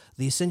are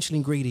the essential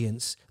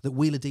ingredients that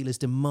Wheeler Dealers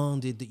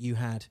demanded that you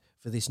had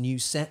for this new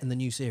set and the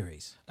new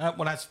series?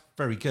 Well, that's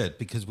very good,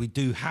 because we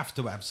do have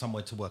to have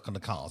somewhere to work on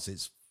the cars.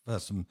 It's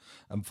first and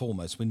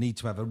foremost. We need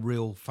to have a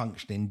real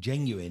functioning,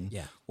 genuine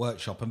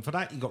workshop. And for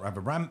that, you've got to have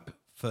a ramp.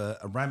 For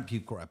a ramp,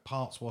 you've got to have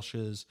parts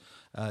washers,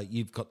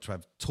 you've got to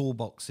have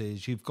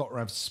toolboxes, you've got to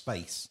have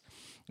space.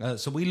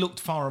 So we looked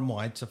far and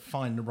wide to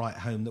find the right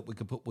home that we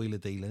could put Wheeler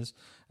Dealers.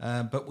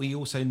 But we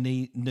also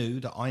knew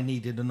that I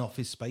needed an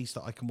office space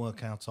that I can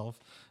work out of.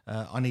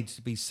 I needed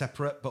to be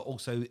separate, but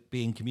also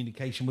be in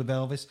communication with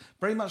Elvis.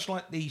 Very much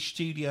like the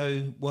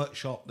studio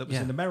workshop that was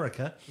in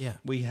America. Yeah.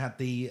 We had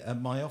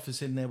my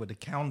office in there with a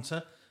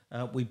counter.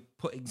 We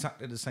put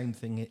exactly the same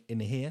thing in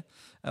here.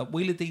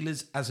 Wheeler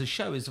Dealers as a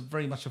show is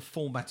very much a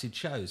formatted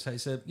show. So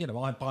it's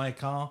I buy a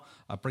car,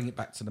 I bring it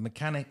back to the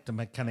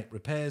mechanic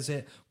repairs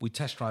it, we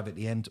test drive at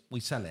the end, we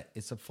sell it.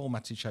 It's a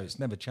formatted show, it's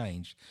never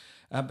changed.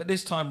 But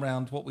this time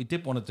round, what we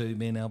did want to do,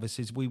 me and Elvis,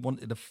 is we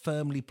wanted to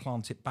firmly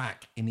plant it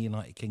back in the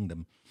United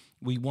Kingdom.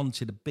 We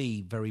wanted to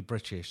be very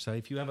British. So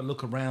if you have a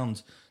look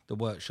around the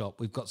workshop,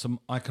 we've got some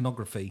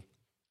iconography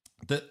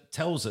that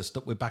tells us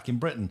that we're back in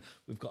Britain.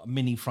 We've got a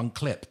mini front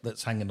clip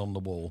that's hanging on the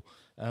wall.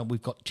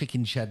 We've got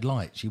chicken shed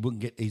lights. You wouldn't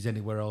get these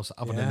anywhere else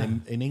other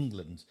than in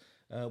England.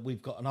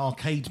 We've got an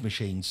arcade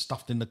machine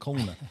stuffed in the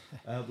corner.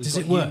 Does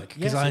it work?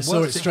 Because I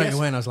saw it straight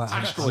away and I was like,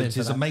 Asteroids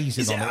is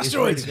amazing. Is it on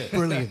Asteroids? It's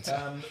Brilliant.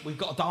 We've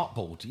got a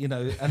dartboard,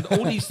 and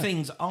all these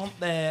things aren't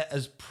there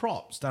as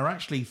props. They're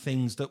actually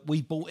things that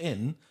we bought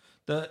in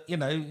that,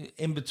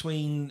 in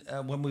between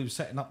when we were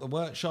setting up the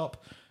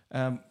workshop.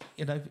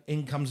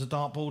 In comes a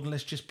dartboard and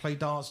let's just play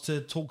darts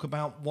to talk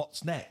about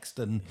what's next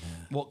and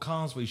what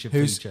cars we should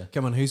feature.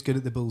 Come on, who's good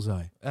at the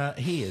bullseye?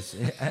 He is.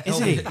 Is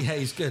he? Yeah,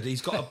 he's good.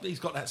 He's got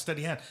that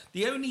steady hand.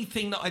 The only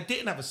thing that I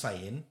didn't have a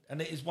say in,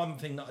 and it is one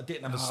thing that I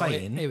didn't have a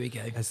say in. Here we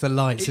go. It's the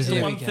lights, It's isn't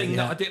the it? one thing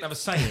that I didn't have a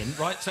say in,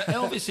 right? So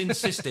Elvis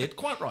insisted,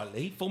 quite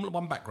rightly, Formula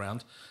One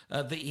background,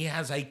 that he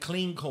has a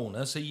clean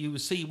corner. So you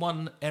see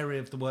one area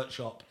of the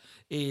workshop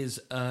is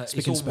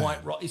it's all white.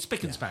 It's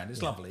spick and span.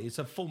 It's lovely. It's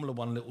a Formula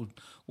One little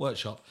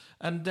workshop.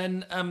 And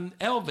then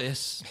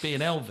Elvis, being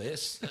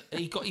Elvis,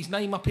 he got his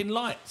name up in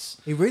lights.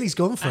 He really's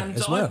gone for it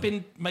as well. And I've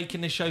been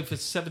making this show for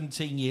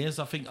 17 years.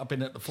 I think I've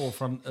been at the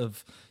forefront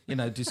of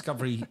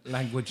Discovery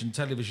language and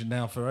television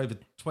now for over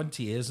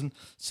 20 years. And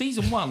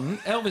season 1,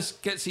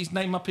 Elvis gets his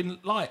name up in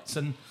lights,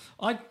 and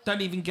I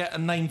don't even get a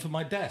name for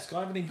my desk.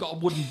 I haven't even got a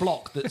wooden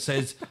block that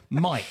says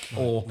Mike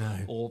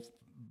or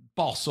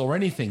boss or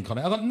anything on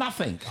it. I got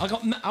nothing.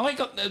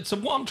 So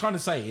what I'm trying to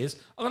say is,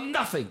 I got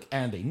nothing,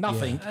 Andy.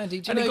 Nothing. Yeah.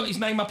 Andy, and he got his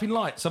name up in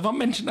lights. Have I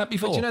mentioned that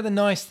before? But the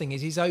nice thing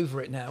is he's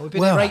over it now. We've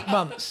been here 8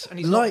 months and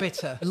he's not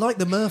bitter. Like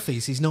the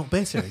Murphys, he's not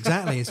bitter.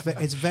 Exactly.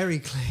 It's very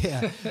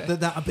clear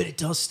that but it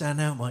does stand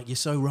out, Mike. You're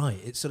so right.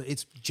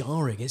 It's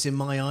jarring. It's in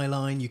my eye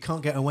line. You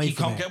can't get away from it.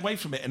 You can't get away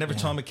from it. And every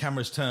time a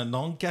camera's turned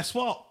on, guess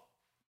what?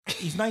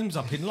 His name's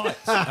up in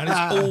lights and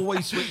it's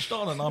always switched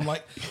on, and I'm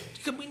like,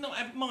 can we not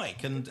have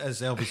Mike? And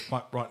as Elvis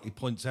quite rightly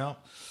points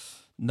out,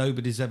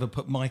 nobody's ever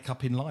put Mike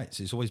up in lights.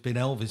 It's always been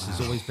Elvis. Has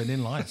always been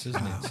in lights,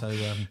 isn't it? So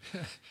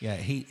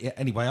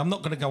anyway, I'm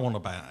not going to go on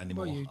about it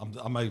anymore.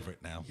 I'm over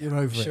it now. You're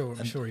over it.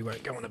 I'm sure he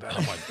won't go on about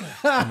it.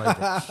 I'm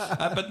over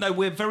it. But no,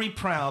 we're very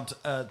proud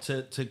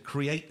to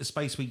create the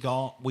space we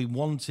got. We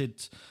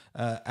wanted,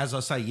 as I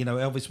say,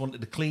 Elvis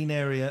wanted a clean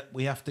area.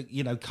 We have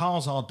to,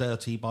 cars are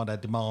dirty by their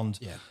demand.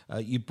 Yeah.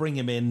 You bring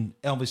him in,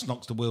 Elvis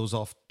knocks the wheels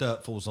off,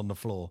 dirt falls on the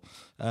floor.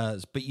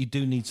 But you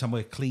do need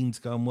somewhere clean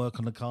to go and work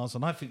on the cars.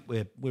 And I think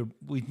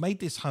we've made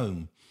this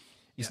home.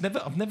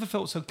 I've never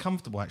felt so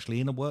comfortable actually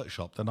in a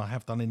workshop than I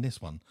have done in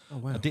this one. Oh,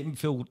 wow. I didn't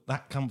feel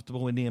that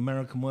comfortable in the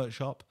American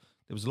workshop.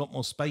 There was a lot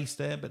more space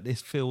there, but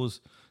this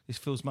feels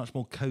much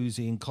more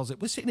cozy and cosy.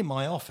 We're sitting in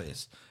my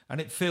office,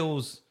 and it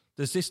feels.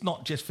 Does this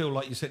not just feel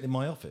like you're sitting in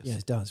my office? Yeah,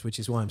 it does, which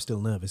is why I'm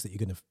still nervous that you're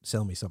going to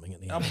sell me something at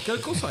the end.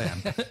 Of course I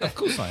am. Of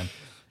course I am.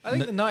 I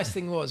think the nice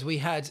thing was we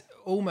had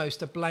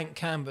almost a blank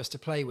canvas to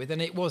play with,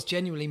 and it was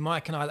genuinely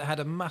Mike and I that had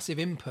a massive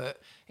input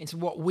into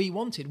what we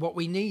wanted, what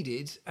we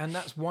needed, and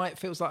that's why it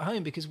feels like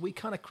home, because we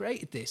kind of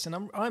created this.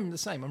 And I'm the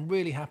same. I'm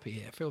really happy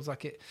here. It feels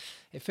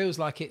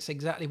like it's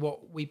exactly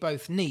what we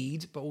both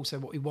need, but also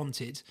what we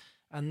wanted.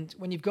 And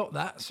when you've got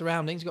that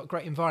surroundings, you've got a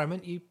great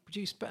environment, you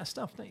produce better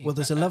stuff, don't you? Well,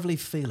 there's a lovely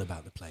feel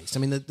about the place. I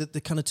mean,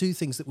 the kind of two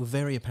things that were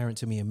very apparent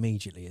to me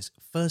immediately is,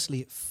 firstly,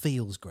 it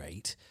feels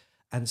great.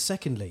 And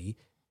secondly,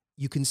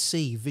 you can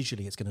see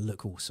visually it's going to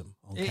look awesome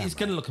on camera. It's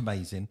going to look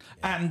amazing.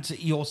 And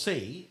you'll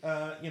see,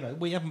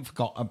 we haven't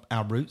forgot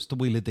our roots, the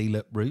Wheeler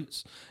Dealer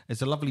roots.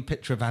 There's a lovely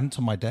picture of Ant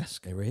on my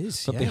desk. There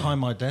is, But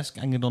behind my desk,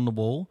 hanging on the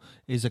wall,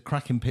 is a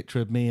cracking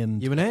picture of me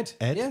and You and Ed?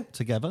 Yeah.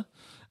 together.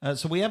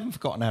 So we haven't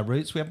forgotten our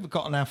roots. We haven't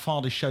forgotten how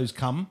far this show's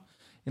come.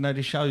 You know,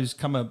 the show's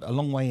come a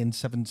long way in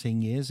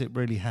 17 years. It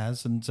really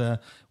has. And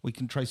we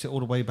can trace it all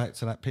the way back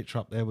to that picture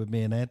up there with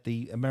me and Ed,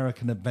 the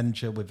American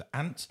adventure with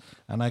Ant,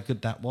 and how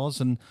good that was.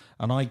 And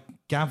I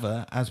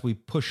gather as we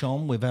push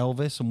on with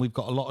Elvis, and we've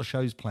got a lot of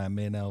shows planned,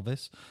 me and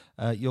Elvis,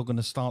 you're going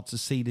to start to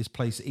see this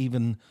place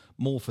even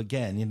morph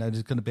again. You know,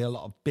 there's going to be a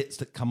lot of bits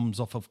that comes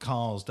off of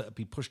cars that will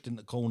be pushed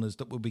into corners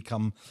that will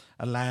become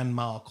a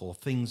landmark, or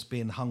things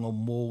being hung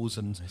on walls.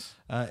 And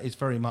it's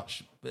very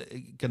much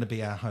going to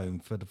be our home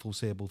for the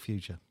foreseeable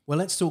future. Well,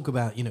 let's talk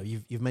about,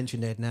 you've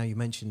mentioned Ed now, you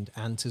mentioned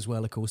Ant as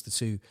well, of course, the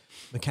two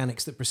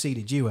mechanics that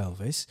preceded you,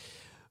 Elvis.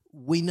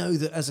 We know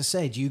that, as I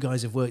said, you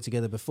guys have worked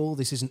together before.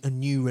 This isn't a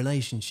new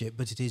relationship,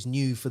 but it is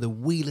new for the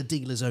Wheeler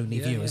Dealers only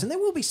viewers. And there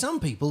will be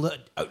some people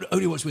that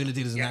only watch Wheeler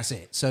Dealers and that's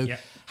it. So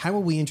how are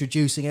we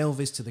introducing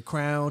Elvis to the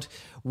crowd?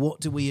 What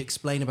do we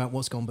explain about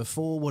what's gone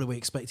before? What are we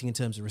expecting in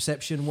terms of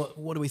reception?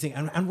 What do we think?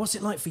 And what's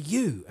it like for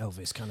you,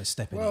 Elvis, kind of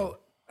stepping in? Well,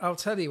 I'll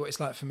tell you what it's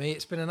like for me.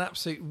 It's been an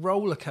absolute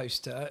roller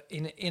coaster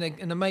in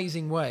an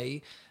amazing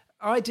way.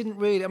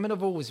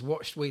 I've always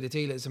watched Wheeler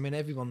Dealers. I mean,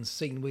 everyone's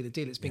seen Wheeler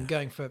Dealers. It's been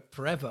going for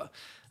forever.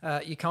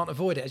 You can't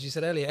avoid it. As you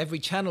said earlier, every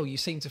channel you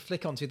seem to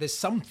flick onto, there's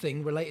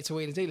something related to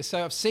Wheeler Dealers.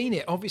 So I've seen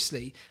it,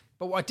 obviously.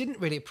 But what I didn't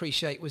really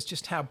appreciate was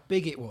just how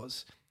big it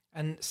was.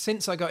 And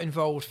since I got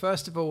involved,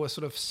 first of all, a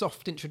sort of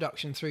soft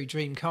introduction through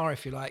Dream Car,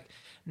 if you like,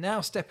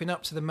 now stepping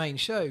up to the main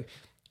show,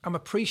 I'm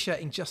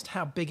appreciating just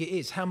how big it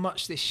is, how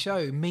much this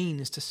show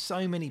means to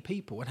so many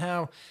people and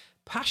how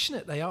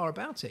passionate they are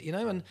about it,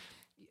 And,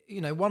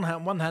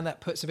 one hand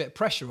that puts a bit of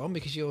pressure on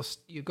because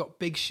you've got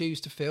big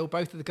shoes to fill.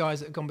 Both of the guys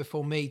that have gone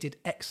before me did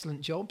excellent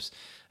jobs.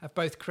 Have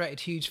both created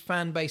huge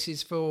fan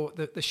bases for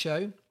the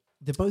show.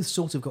 They've both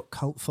sort of got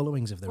cult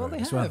followings of their own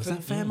as well. Is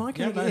that fair, Mike?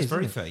 Yeah, that's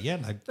very fair. Yeah,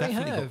 they've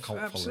definitely got cult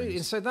absolutely. followings.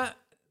 And so that,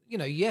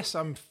 yes,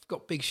 I've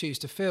got big shoes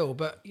to fill,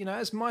 but,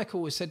 as Mike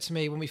always said to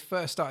me when we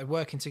first started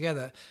working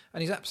together,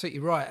 and he's absolutely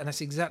right, and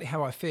that's exactly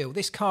how I feel.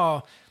 This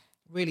car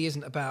really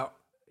isn't about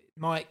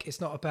Mike, it's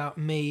not about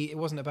me, it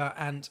wasn't about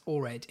Ant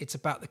or Ed, it's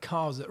about the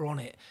cars that are on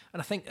it. And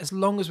I think as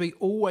long as we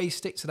always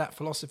stick to that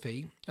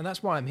philosophy, and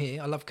that's why I'm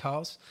here, I love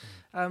cars,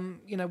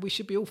 we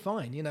should be all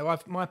fine.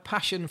 My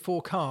passion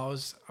for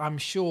cars, I'm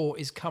sure,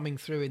 is coming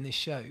through in this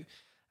show.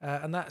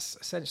 And that's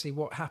essentially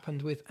what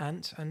happened with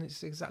Ant, and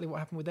it's exactly what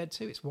happened with Ed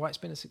too. It's why it's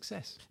been a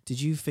success. Did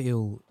you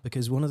feel,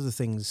 because one of the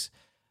things,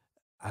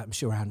 I'm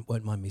sure Ant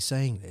won't mind me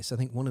saying this, I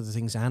think one of the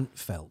things Ant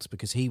felt,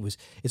 because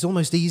it's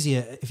almost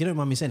easier, if you don't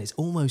mind me saying, it's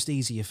almost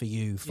easier for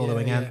you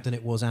following Ant than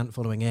it was Ant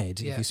following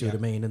Ed, if you see what I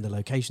mean, and the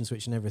location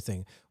switch and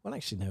everything. Well,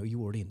 actually, no, you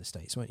were already in the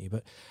States, weren't you?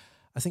 But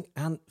I think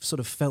Ant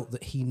sort of felt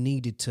that he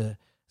needed to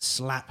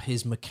slap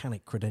his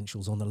mechanic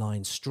credentials on the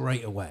line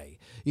straight away,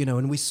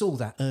 and we saw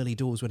that early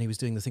doors when he was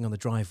doing the thing on the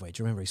driveway.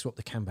 Do you remember he swapped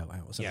the cam belt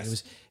out or something?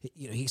 Yes. It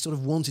was, he sort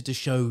of wanted to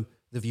show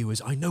the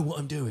viewers, I know what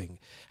I'm doing.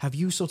 Have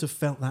you sort of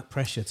felt that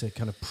pressure to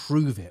kind of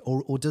prove it,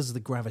 or does the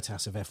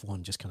gravitas of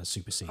F1 just kind of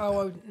supersede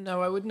that?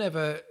 No, I would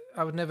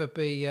never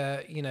be,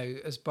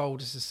 as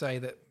bold as to say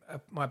that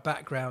my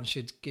background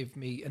should give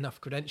me enough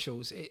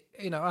credentials.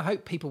 I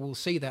hope people will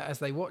see that as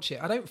they watch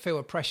it. I don't feel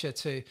a pressure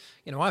to,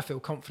 I feel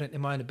confident in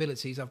my own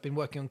abilities. I've been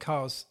working on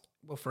cars,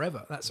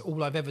 forever. That's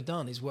all I've ever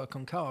done is work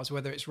on cars,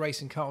 whether it's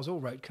racing cars or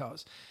road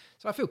cars.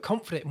 So I feel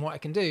confident in what I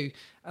can do,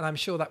 and I'm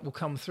sure that will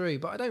come through.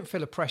 But I don't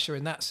feel a pressure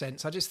in that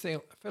sense. I just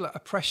feel a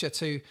pressure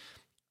to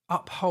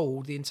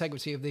uphold the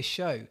integrity of this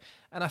show.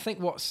 And I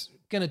think what's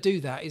going to do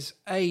that is,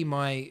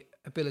 my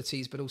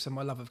abilities, but also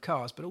my love of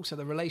cars, but also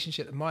the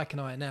relationship that Mike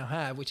and I now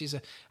have, which is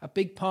a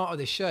big part of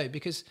this show,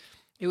 because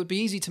it would be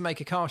easy to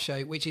make a car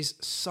show which is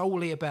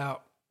solely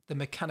about the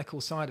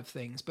mechanical side of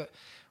things. But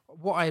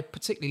what I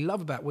particularly love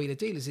about Wheeler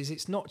Dealers is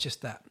it's not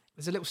just that.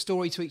 There's a little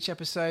story to each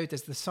episode.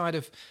 There's the side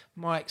of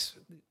Mike's,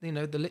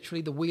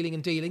 literally the wheeling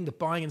and dealing, the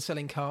buying and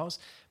selling cars,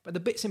 but the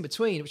bits in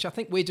between, which I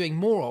think we're doing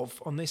more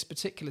of on this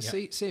particular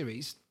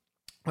series,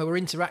 where we're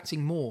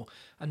interacting more,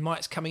 and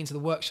Mike's coming into the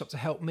workshop to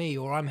help me,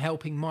 or I'm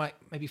helping Mike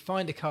maybe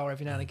find a car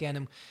every now and again,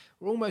 and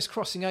we're almost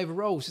crossing over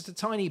roles, just a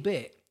tiny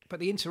bit, but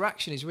the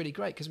interaction is really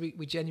great because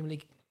we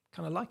genuinely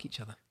kind of like each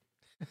other.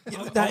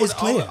 That is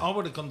clear. I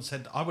would have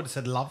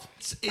said love.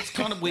 It's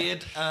kind of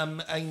weird,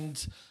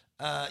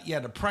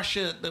 the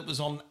pressure that was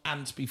on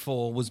Ant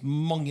before was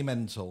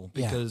monumental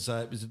because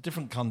it was a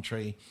different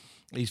country.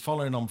 He's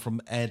following on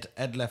from Ed.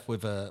 Ed left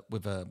with a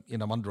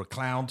under a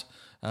cloud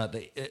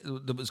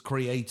that was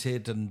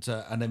created, and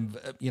then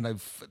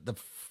the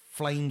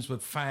flames were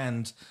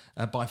fanned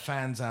by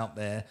fans out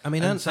there. I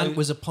mean, Ant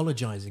was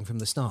apologising from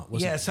the start,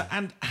 wasn't he? Yeah, so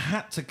Ant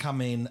had to come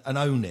in and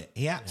own it.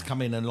 He had to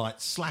come in and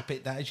slap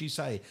it down, as you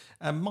say.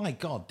 And my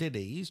God, did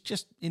he? He's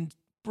just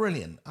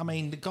brilliant. I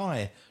mean, the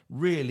guy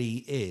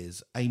really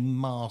is a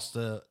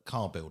master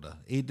car builder.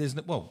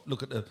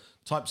 Look at the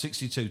Type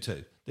 62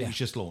 too that he's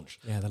just launched.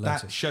 Yeah, the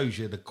that Lotus. shows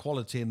you the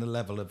quality and the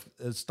level of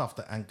stuff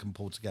that Ant can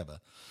pull together.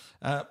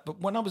 But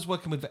when I was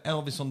working with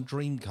Elvis on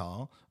Dream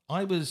Car,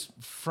 I was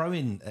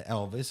throwing at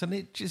Elvis, and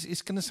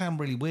it's going to sound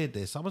really weird,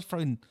 this. I was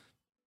throwing...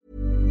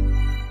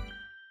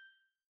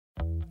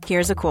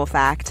 Here's a cool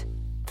fact.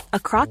 A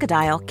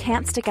crocodile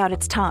can't stick out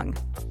its tongue.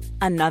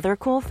 Another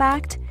cool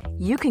fact,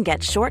 you can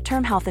get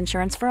short-term health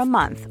insurance for a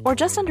month or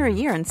just under a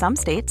year in some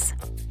states.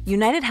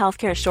 United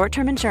Healthcare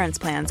short-term insurance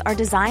plans are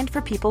designed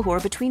for people who are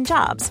between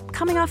jobs,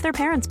 coming off their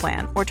parents'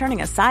 plan, or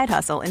turning a side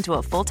hustle into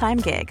a full-time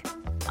gig.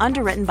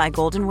 Underwritten by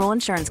Golden Rule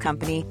Insurance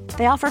Company,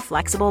 they offer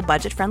flexible,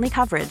 budget-friendly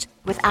coverage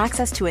with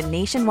access to a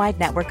nationwide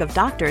network of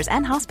doctors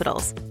and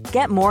hospitals.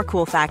 Get more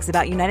cool facts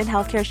about United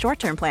Healthcare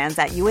short-term plans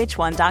at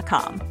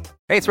uh1.com.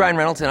 Hey, it's Ryan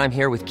Reynolds, and I'm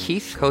here with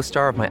Keith,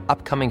 co-star of my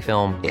upcoming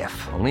film,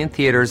 If, only in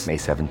theaters May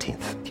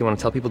 17th. Do you want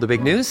to tell people the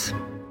big news?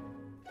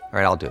 All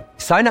right, I'll do it.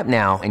 Sign up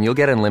now and you'll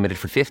get unlimited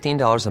for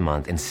 $15 a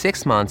month and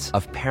 6 months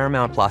of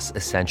Paramount Plus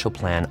Essential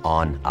Plan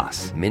on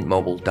us.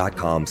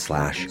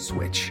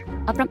 MintMobile.com/switch.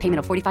 Upfront payment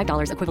of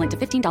 $45 equivalent to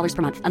 $15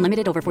 per month.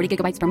 Unlimited over 40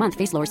 gigabytes per month.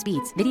 Face lower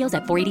speeds. Videos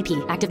at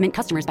 480p. Active Mint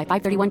customers by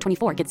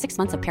 531.24 get 6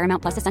 months of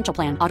Paramount Plus Essential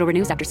Plan. Auto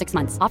renews after 6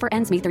 months. Offer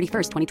ends May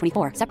 31st,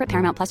 2024. Separate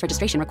Paramount Plus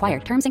registration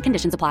required. Terms and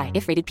conditions apply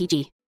if rated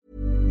PG.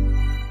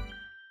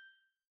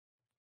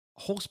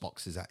 horse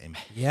boxes at him.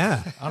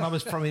 Yeah. And I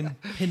was throwing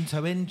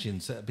Pinto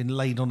engines that had been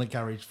laid on a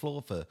garage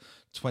floor for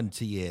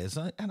 20 years.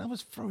 And I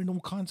was throwing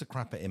all kinds of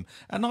crap at him.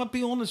 And I'll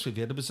be honest with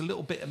you, there was a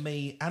little bit of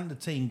me and the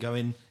team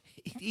going,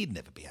 he'd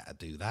never be able to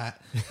do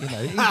that. You know,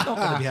 he's not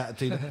going to be able to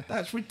do that.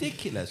 That's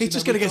ridiculous. He's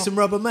just going to get some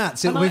rubber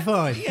mats. It'll be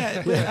fine.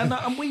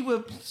 Yeah. And we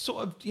were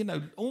sort of, you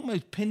know,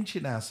 almost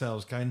pinching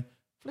ourselves going,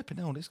 flipping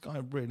hell, this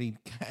guy really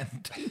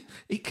can do.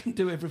 He can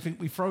do everything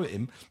we throw at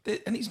him.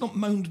 And he's not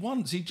moaned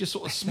once. He just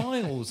sort of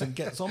smiles and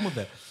gets on with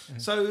it.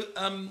 So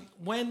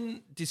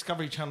when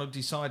Discovery Channel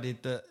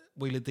decided that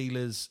Wheeler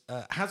Dealers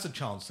has a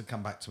chance to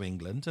come back to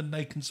England, and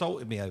they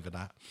consulted me over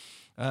that.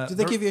 Did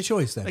they give you a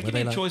choice then? They give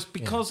you a choice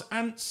because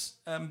Ant's,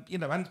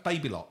 Ant's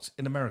baby locked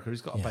in America.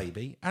 He's got a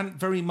baby. Ant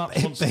very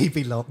much wants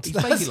baby locked.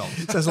 He's baby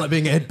locked. Sounds like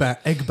being egg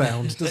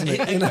bound, doesn't it?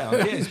 Egg bound,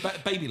 yeah, it's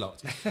baby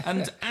locked.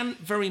 And Ant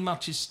very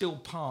much is still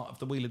part of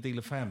the Wheeler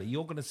Dealer family.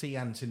 You're going to see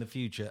Ant in the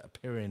future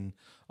appearing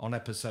on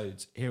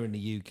episodes here in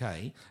the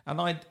UK, and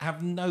I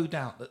have no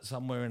doubt that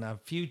somewhere in our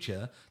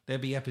future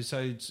there'll be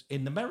episodes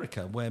in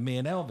America where me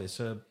and Elvis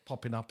are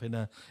popping up in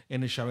a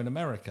show in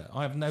America.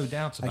 I have no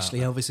doubt about Actually,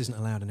 that. Elvis isn't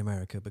allowed in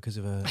America because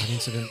of an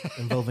incident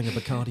involving a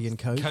Bacardi and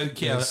Coke.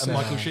 And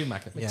Michael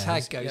Schumacher. The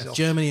tag goes off.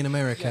 Germany and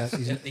America,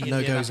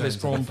 no-go zones.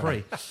 Grand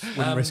Prix.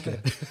 Wouldn't risk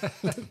it.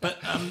 But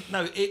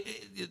no,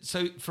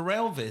 so for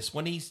Elvis,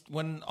 when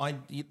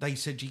they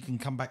said you can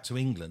come back to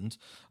England,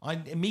 I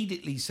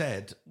immediately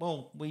said,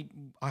 well,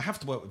 I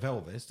have to work with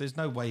Elvis. There's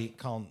no way it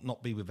can't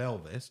not be with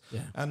Elvis.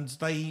 Yeah. And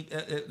they,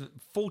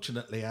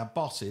 fortunately, our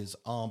bosses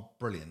are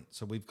brilliant.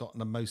 So we've got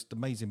the most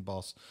amazing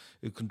boss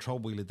who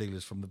controlled Wheeler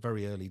Dealers from the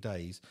very early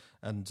days.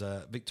 And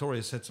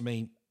Victoria said to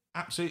me,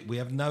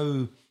 absolutely,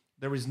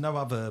 there is no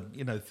other,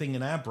 thing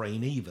in our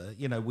brain either.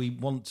 We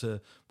want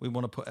to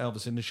put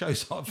Elvis in the show.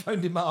 So I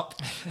phoned him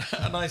up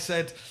and I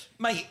said,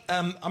 mate,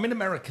 I'm in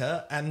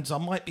America and I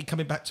might be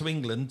coming back to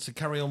England to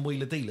carry on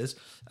Wheeler Dealers.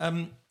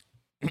 How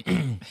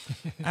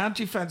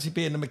do you fancy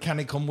being a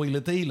mechanic on Wheeler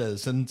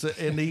Dealers? And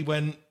he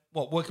went,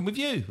 what, working with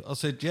you? I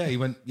said, yeah. He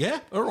went, yeah,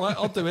 all right,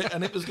 I'll do it.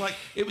 And it was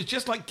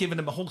just like giving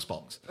him a horse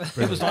box.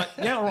 It was like,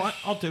 yeah, all right,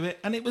 I'll do it.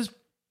 And it was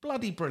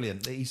bloody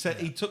brilliant. He said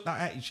he took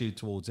that attitude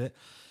towards it.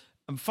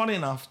 And funny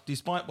enough,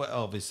 despite what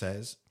Elvis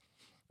says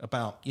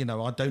about,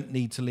 I don't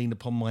need to lean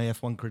upon my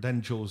F1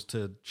 credentials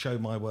to show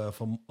my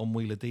worth on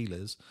Wheeler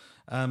Dealers,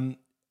 when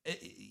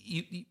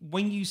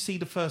you see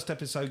the first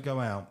episode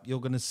go out, you're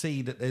going to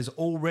see that there's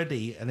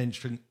already an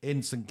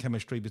instant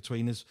chemistry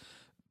between us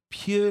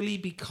purely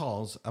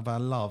because of our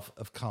love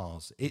of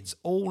cars. It's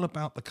all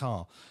about the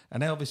car.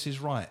 And Elvis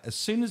is right. As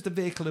soon as the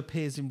vehicle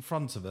appears in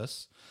front of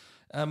us,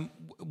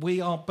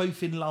 we are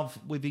both in love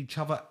with each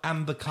other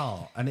and the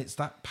car, and it's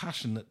that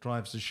passion that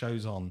drives the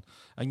shows on.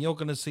 And you're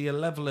going to see a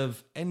level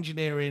of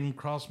engineering,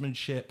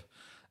 craftsmanship,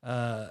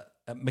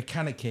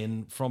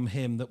 mechanicking from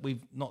him that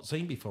we've not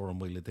seen before on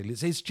Wheeler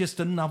Dealers. It's just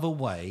another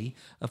way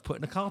of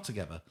putting a car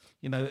together.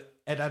 Ed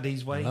had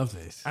his way, I love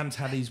this. Ant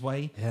had his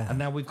way, and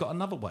now we've got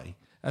another way.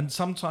 And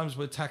sometimes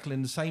we're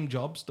tackling the same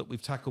jobs that we've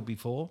tackled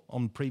before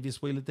on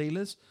previous Wheeler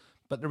Dealers,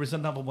 but there is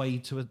another way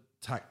to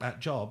attack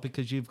that job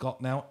because you've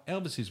got now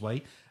Elvis's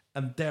way,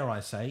 and dare I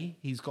say,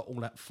 he's got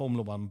all that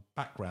Formula One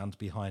background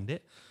behind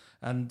it.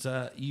 And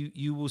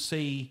you will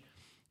see,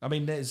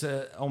 there's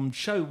on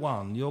show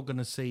one, you're going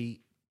to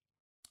see,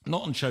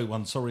 not on show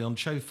one, sorry, on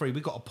show three,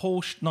 we've got a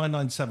Porsche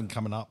 997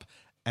 coming up,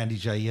 Andy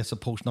J, yes, a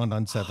Porsche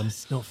 997.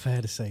 It's not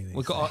fair to say this.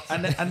 We've got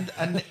and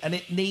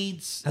it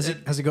needs. Has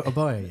it got a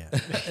buyer yet?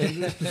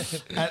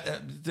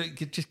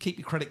 Just keep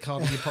your credit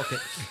card in your pocket.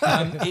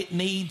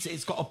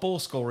 It's got a bore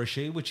score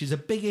issue, which is a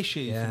big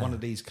issue for one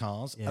of these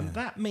cars, and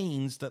that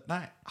means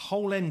that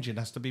whole engine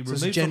has to be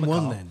removed it's Gen from the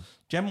 1 car. Then?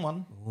 Gen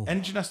 1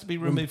 engine has to be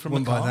removed from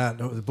the car. By that,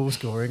 not with the ball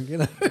scoring, you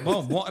know.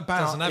 Well, what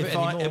about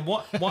Doesn't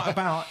what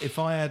about if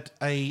I had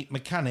a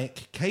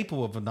mechanic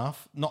capable of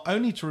enough not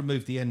only to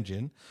remove the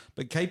engine,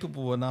 but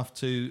capable enough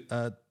to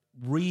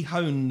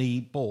re-hone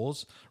the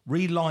bores,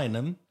 reline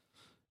them,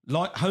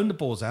 hone the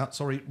bores out,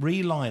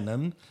 reline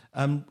them,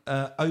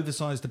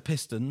 oversize the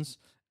pistons,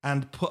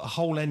 and put a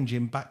whole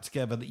engine back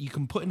together that you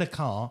can put in a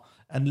car,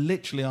 and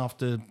literally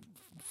after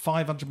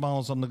 500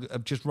 miles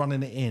of just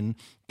running it in,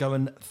 go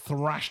and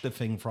thrash the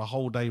thing for a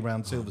whole day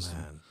round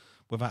Silverstone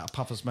without a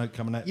puff of smoke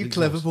coming out. You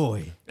clever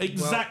boy.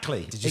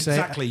 Exactly. Did you say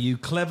exactly. You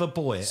clever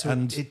boy. So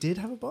and it did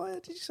have a buyer,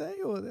 did you say?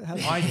 Or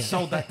I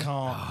sold that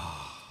car.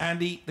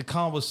 Andy, the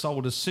car was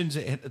sold as soon as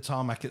it hit the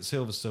tarmac at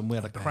Silverstone. We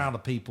had a crowd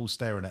of people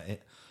staring at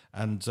it,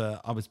 and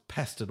I was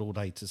pestered all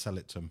day to sell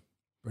it to them.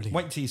 Brilliant.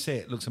 Wait till you see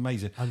it. It looks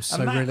amazing. I'm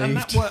so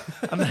relieved. relieved.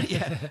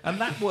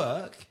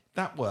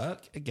 That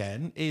work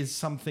again is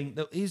something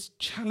that is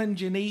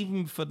challenging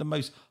even for the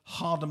most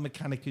hardened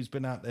mechanic who's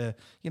been out there.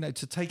 You know,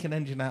 to take an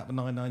engine out of a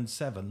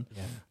 997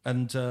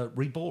 and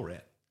rebore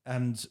it,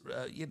 and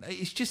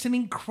it's just an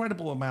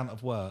incredible amount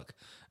of work.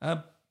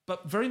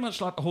 But very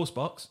much like the horse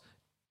box,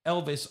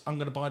 Elvis, I'm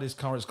going to buy this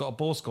car. It's got a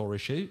bore score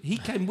issue. He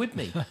came with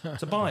me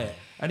to buy it,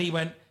 and he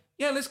went,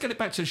 "Yeah, let's get it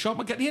back to the shop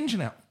and get the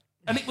engine out."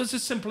 And it was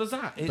as simple as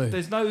that.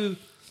 There's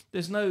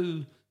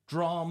no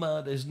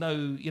drama. There's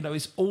no,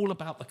 it's all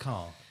about the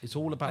car. It's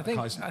all about the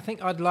car. I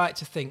think I'd like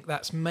to think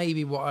that's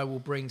maybe what I will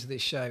bring to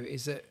this show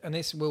is that, and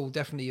this will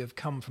definitely have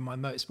come from my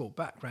motorsport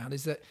background,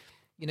 is that,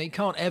 you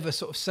can't ever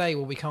sort of say,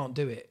 well, we can't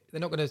do it.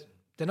 They're not going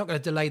to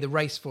delay the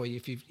race for you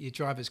if your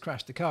driver's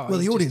crashed the car. Well,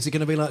 the audience are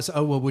going to be like,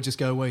 oh, well, we'll just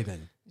go away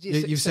then.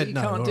 You've said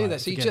no. You can't do that.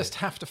 Right, So you just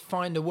have to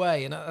find a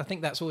way. And I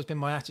think that's always been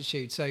my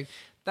attitude. So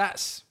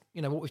that's,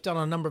 what we've done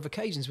on a number of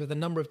occasions with a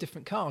number of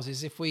different cars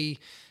is if we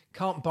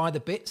can't buy the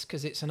bits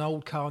because it's an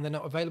old car and they're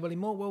not available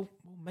anymore, we'll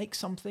make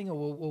something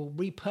or we'll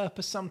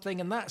repurpose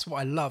something. And that's what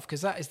I love,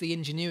 because that is the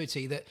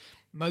ingenuity that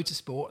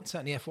motorsport and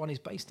certainly F1 is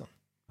based on.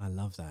 I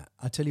love that.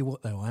 I tell you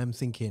what, though, I am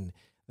thinking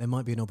there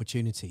might be an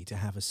opportunity to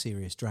have a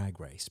serious drag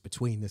race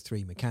between the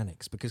three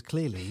mechanics, because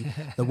clearly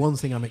the one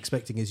thing I'm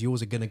expecting is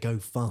yours are going to go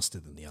faster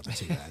than the other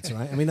two lads,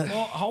 right? I mean,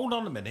 well, hold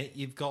on a minute.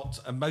 You've got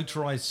a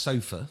motorised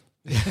sofa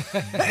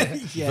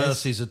yes.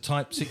 versus a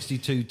Type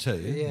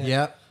 62.2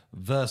 Yeah.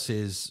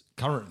 versus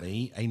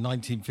currently a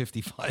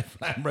 1955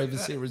 Land Rover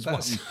Series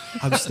 1.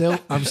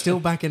 I'm still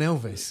backing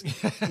Elvis.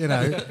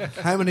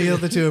 How many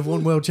other two have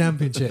won world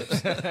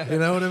championships? You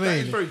know what I mean? That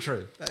is very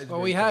true.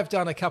 Well, we have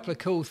done a couple of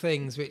cool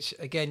things, which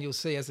again you'll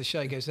see as the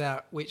show goes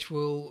out, which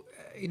will,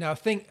 I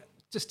think,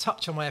 just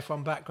touch on my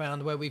F1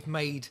 background where we've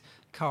made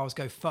cars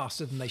go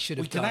faster than they should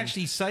have done. We can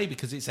actually say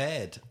because it's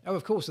aired. Oh,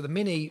 of course. So the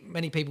Mini,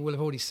 many people will have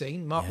already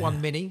seen. Mark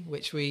 1 Mini,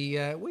 which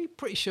we're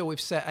pretty sure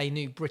we've set a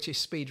new British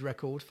speed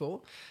record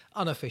for.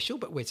 Unofficial,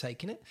 but we're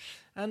taking it.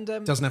 And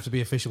doesn't have to be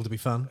official to be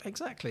fun.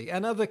 Exactly.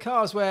 And other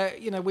cars where,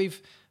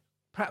 we've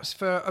perhaps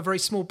for a very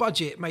small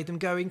budget made them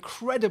go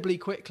incredibly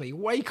quickly,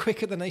 way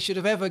quicker than they should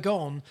have ever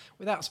gone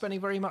without spending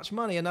very much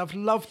money. And I've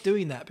loved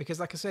doing that because,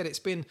 like I said, it's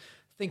been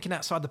thinking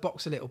outside the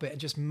box a little bit and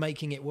just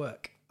making it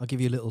work. I'll give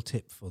you a little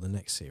tip for the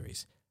next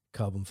series.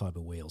 Carbon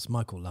fibre wheels.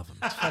 Michael love them.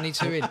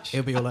 22 inch.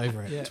 He'll be all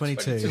over it. Yeah.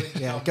 22.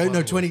 Yeah.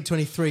 Go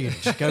 23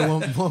 inch. Go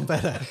one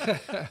better.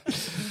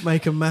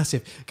 Make them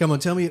massive. Come on,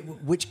 tell me,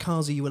 which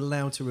cars are you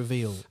allowed to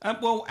reveal?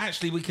 Well,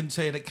 actually, we can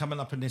say that coming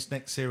up in this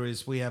next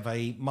series, we have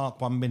a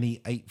Mark 1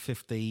 Mini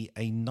 850,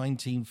 a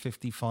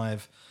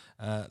 1955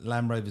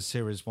 Land Rover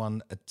Series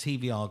 1, a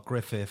TVR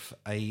Griffith,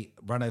 a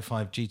Renault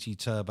 5 GT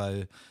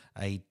Turbo,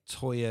 a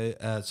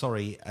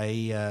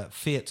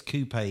Fiat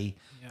Coupe,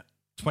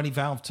 20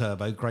 valve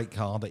turbo, great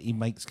car that he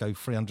makes go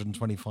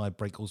 325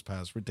 brake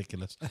horsepower. It's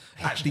ridiculous.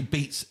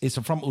 It's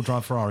a front wheel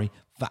drive Ferrari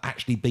that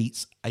actually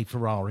beats a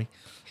Ferrari.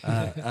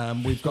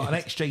 We've got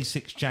an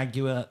XJ6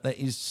 Jaguar that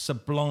is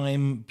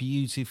sublime,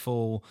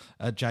 beautiful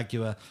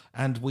Jaguar.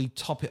 And we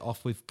top it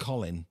off with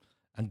Colin.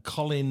 And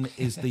Colin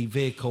is the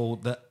vehicle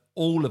that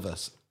all of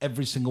us,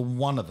 every single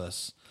one of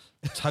us,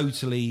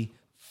 totally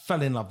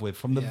fell in love with.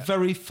 From the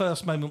very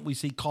first moment we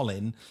see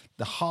Colin,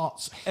 the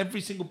hearts, every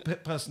single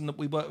person that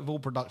we work with, all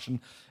production,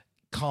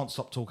 can't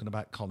stop talking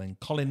about Colin.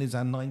 Colin is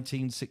our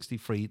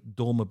 1963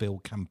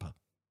 Dormobile camper.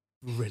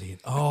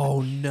 Brilliant.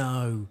 Oh,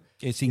 no.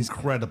 It's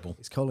incredible.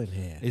 Is Colin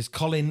here?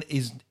 Colin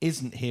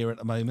isn't here at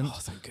the moment. Oh,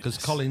 thank because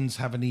goodness. Colin's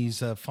having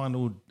his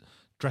final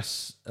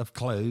dress of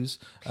clothes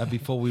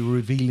before we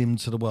reveal him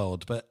to the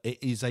world. But it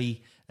is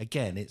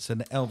it's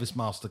an Elvis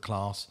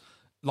masterclass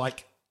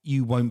like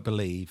you won't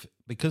believe,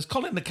 because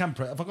Colin the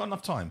Camper, have I got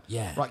enough time?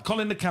 Yeah. Right,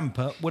 Colin the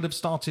Camper would have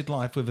started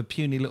life with a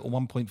puny little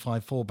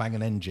 1.54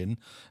 Bang & engine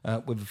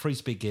with a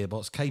 3-speed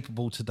gearbox,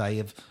 capable today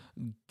of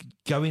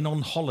going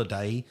on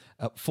holiday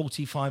at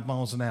 45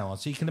 miles an hour.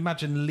 So you can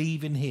imagine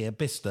leaving here,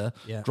 Bicester,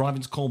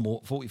 driving to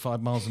Cornwall at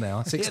 45 miles an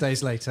hour. 6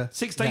 days later.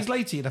 6 days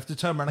later, you'd have to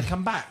turn around and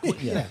come back,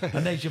 wouldn't you?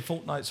 And there's your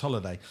fortnight's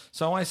holiday.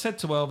 So I said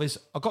to Elvis,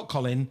 I got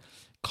Colin.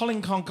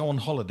 Colin can't go on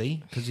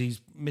holiday because he's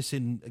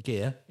missing a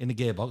gear in the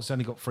gearbox. He's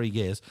only got 3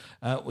 gears.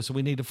 So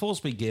we need a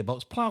 4-speed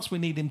gearbox. Plus, we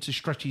need him to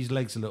stretch his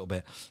legs a little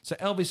bit. So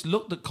Elvis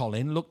looked at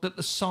Colin, looked at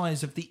the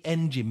size of the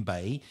engine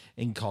bay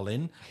in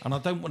Colin. And I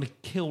don't want to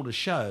kill the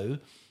show,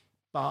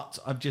 but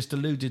I've just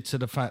alluded to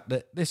the fact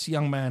that this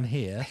young man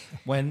here,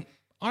 when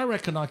I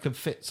reckon I could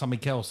fit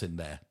something else in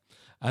there.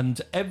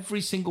 And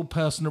every single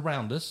person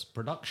around us,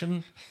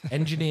 production,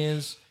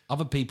 engineers,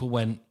 other people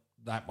went,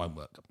 that won't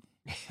work.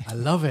 I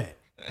love it.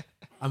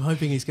 I'm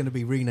hoping he's going to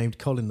be renamed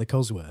Colin the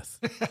Cosworth.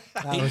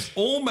 It's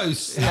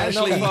almost, Yeah,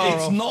 actually,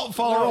 it's not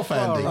far off,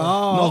 Andy.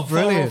 Not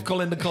brilliant. far off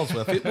Colin the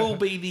Cosworth. It will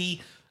be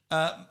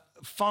the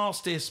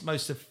fastest,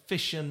 most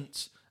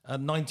efficient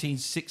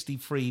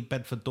 1963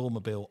 Bedford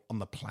Dormobile on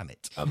the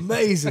planet.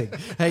 Amazing.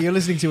 Hey, you're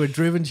listening to a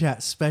Driven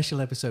Chat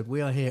special episode.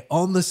 We are here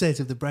on the set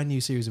of the brand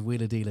new series of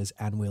Wheeler Dealers,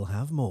 and we'll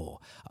have more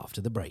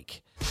after the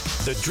break.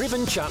 The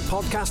Driven Chat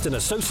podcast in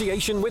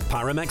association with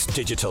Paramex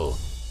Digital.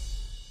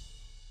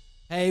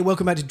 Hey,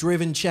 welcome back to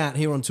Driven Chat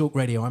here on Talk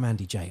Radio. I'm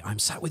Andy J. I'm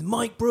sat with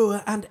Mike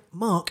Brewer and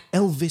Mark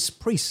Elvis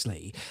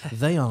Priestley.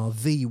 They are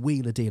the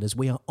Wheeler Dealers.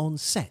 We are on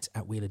set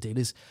at Wheeler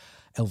Dealers.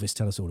 Elvis,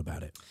 tell us all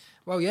about it.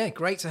 Well, yeah,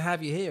 great to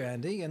have you here,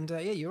 Andy. And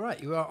yeah, you're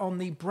right. You are on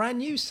the brand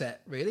new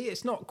set, really.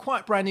 It's not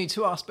quite brand new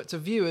to us, but to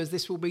viewers,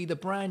 this will be the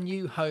brand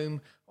new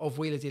home of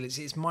Wheeler Dealers.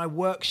 It's my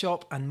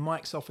workshop and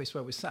Mike's office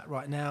where we're sat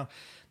right now.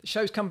 The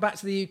show's come back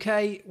to the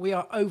UK. We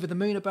are over the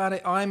moon about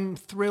it. I'm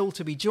thrilled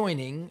to be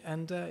joining,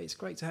 and it's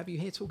great to have you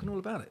here talking all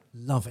about it.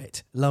 Love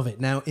it. Love it.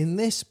 Now, in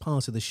this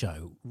part of the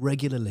show,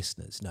 regular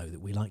listeners know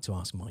that we like to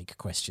ask Mike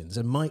questions.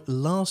 And Mike,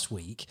 last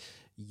week,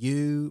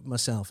 you,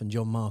 myself, and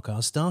John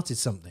Markar started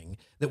something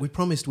that we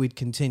promised we'd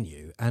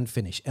continue and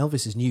finish.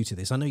 Elvis is new to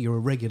this. I know you're a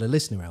regular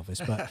listener, Elvis,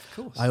 but Of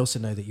course. I also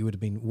know that you would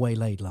have been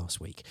waylaid last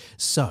week.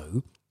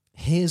 So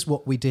here's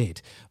what we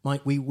did.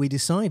 Mike, we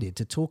decided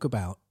to talk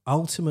about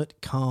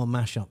ultimate car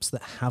mashups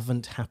that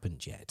haven't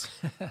happened yet.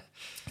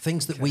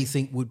 Things that we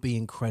think would be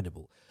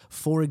incredible.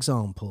 For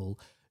example,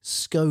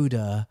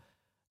 Skoda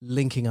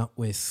linking up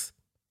with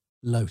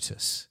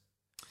Lotus.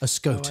 A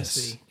SCOTUS.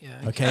 see. Yeah,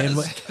 okay, and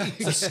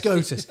a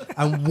SCOTUS.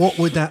 And what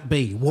would that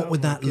be? What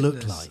would that look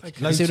goodness. like?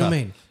 Okay. You see what I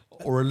mean?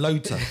 Or a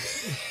Loader.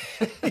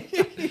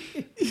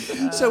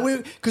 So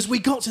because we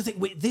got to think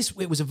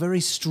it was a very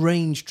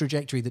strange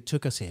trajectory that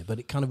took us here, but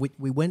it kind of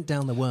we went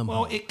down the wormhole.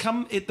 Well,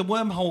 the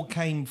wormhole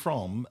came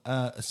from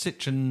a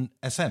Citroen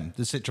SM,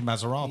 the Citroen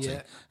Maserati.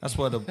 Yeah. That's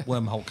where the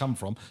wormhole come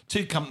from.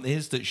 2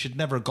 companies that should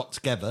never have got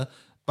together,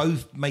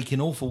 both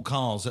making awful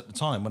cars at the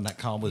time when that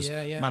car was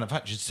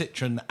manufactured,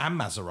 Citroen and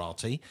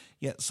Maserati,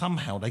 yet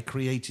somehow they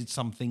created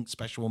something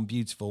special and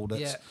beautiful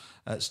that's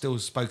still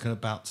spoken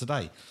about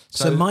today.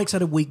 So Mike's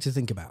had a week to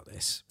think about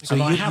this.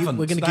 So I haven't.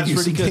 We're going to That's give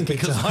you really some good thinking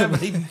because time. I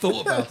haven't even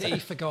thought about it. He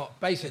forgot.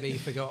 Basically, he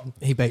forgot.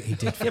 He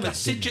did. Yeah, forget,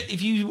 but didn't he?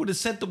 if you would have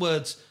said the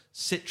words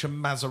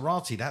Citroen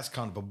Maserati, that's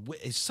kind of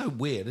it's so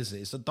weird, isn't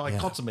it? It's a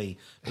dichotomy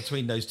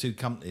between those 2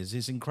 companies.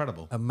 It's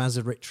incredible. A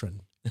Maseritron.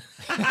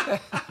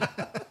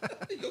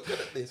 You're good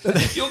at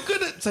this. You're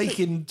good at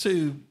taking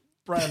 2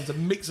 brands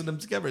and mixing them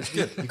together. It's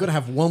good. You've got to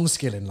have one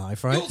skill in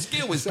life, right? Your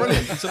skill is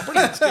brilliant. It's a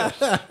brilliant skill.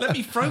 Let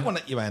me throw one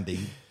at you, Andy.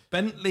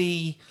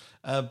 Bentley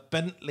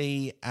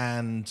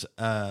and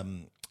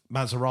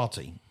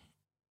Maserati.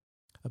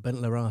 A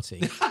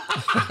Bentlerati.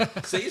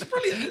 See, it's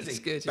brilliant, isn't it? It's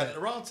good, yeah.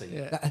 Bentlerati.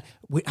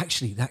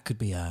 Yeah. That could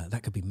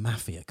be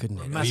mafia, couldn't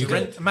it?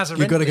 Maserati.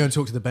 You've got to go and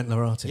talk to the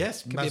Bentlerati.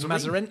 Yes, Could be a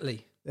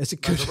Maserati. That's a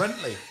good.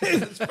 Maserati.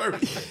 It's very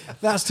good.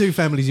 That's 2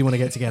 families you want to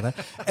get together.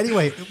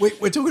 Anyway,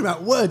 we're talking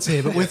about words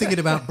here, but we're thinking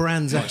about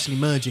brands actually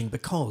merging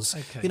because,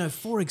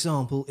 for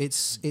example,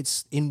 it's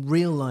in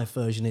real life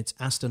version, it's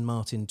Aston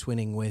Martin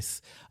twinning with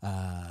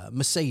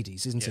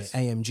Mercedes, isn't it?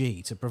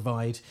 AMG to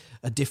provide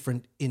a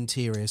different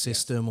interior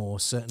system or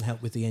certain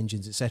help with the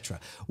engines,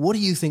 etc. What do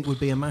you think would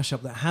be a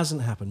mashup that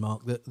hasn't happened,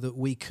 Mark, that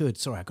we could?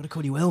 Sorry, I've got to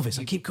call you Elvis.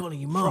 I keep calling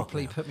you Mark.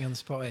 Properly now. put me on the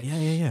spot here.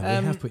 Yeah.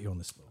 We have put you on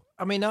the spot.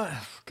 I mean, I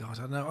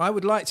don't know. I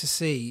would like to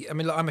see. I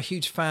mean, I'm a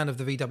huge fan of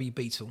the VW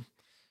Beetle,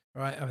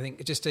 right? I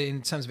think just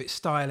in terms of its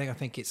styling, I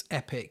think it's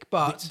epic.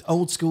 But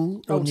Old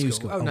school or new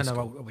school? Oh Old no,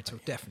 school. we're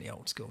definitely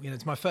old school.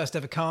 It's my first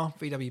ever car,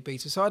 VW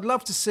Beetle. So I'd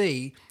love to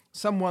see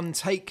someone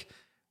take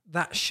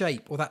that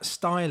shape or that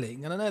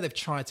styling, and I know they've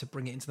tried to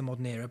bring it into the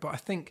modern era, but I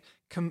think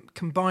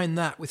combine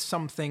that with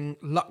something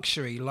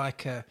luxury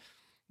like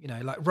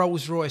like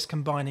Rolls-Royce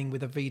combining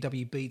with a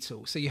VW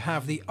Beetle. So you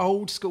have the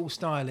old school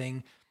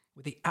styling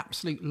with the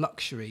absolute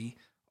luxury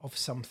of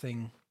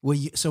something. Are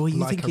you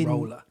like thinking a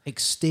roller.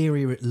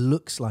 Exterior it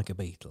looks like a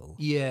Beetle?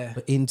 Yeah.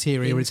 But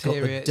interior it's got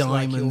the it's like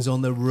diamonds your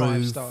on the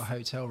roof. 5-star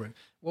hotel room.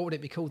 What would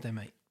it be called then,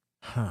 mate?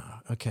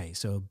 Okay,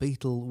 so a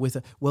Beetle with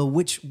a... Well,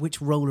 which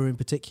roller in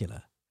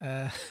particular?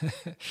 I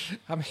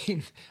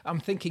mean, I'm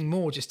thinking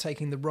more just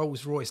taking the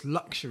Rolls-Royce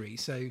luxury,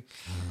 so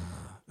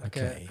like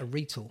okay. a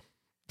Reetle.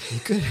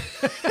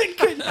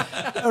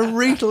 A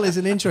Reetle is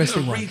an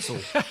interesting one. Reetle.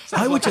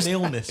 I would just an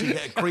illness you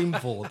get a cream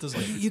for, doesn't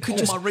it? You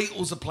could my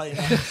Reetles are playing.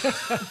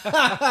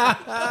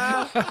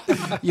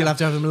 You'll have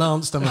to have them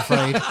lanced, I'm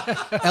afraid.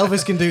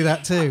 Elvis can do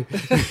that too.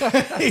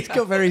 He's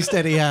got very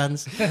steady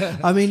hands.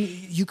 I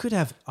mean,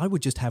 I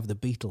would just have the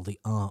Beetle, the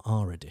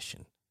RR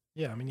edition.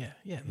 Yeah, I mean, yeah,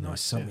 You know,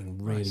 nice, something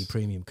yeah, really nice.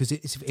 premium. Because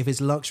if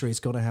it's luxury, it's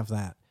got to have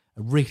that.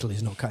 A Reetle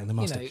is not cutting the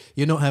mustard. know-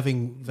 You're not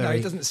having very,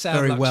 it doesn't sound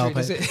very luxury, well.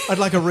 does it? I'd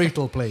like a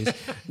Reetle, please.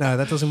 No,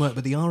 that doesn't work.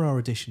 But the RR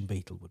edition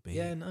Beetle would be,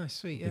 Yeah, nice,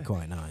 sweet, be yeah.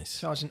 quite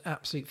nice. Charge an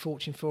absolute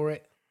fortune for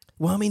it.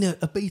 Well, I mean,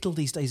 a Beetle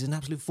these days is an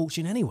absolute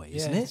fortune anyway,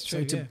 isn't Yeah, it? it's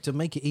true, so yeah. to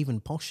make it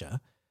even posher,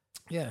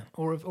 Yeah,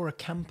 or a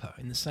camper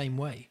in the same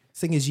way.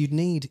 thing is, you'd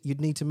need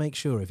to make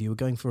sure if you were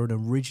going for an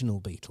original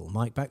Beetle.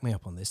 Mike, back me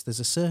up on this.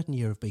 There's a certain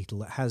year of Beetle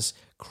that has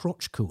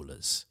crotch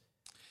coolers.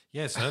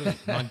 Yes, early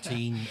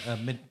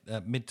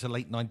mid to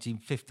late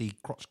 1950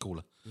 crotch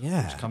cooler.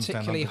 Yeah. which comes down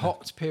Particularly under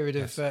hot period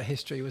of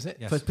history, was it?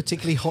 Yes. But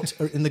particularly hot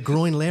in the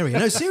groinal area.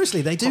 No,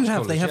 seriously, they do Crotch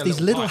have. They coolers, have yeah, these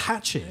little little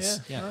pipe. hatches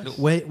Yeah, nice.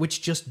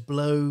 which just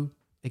blow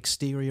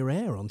exterior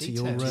air onto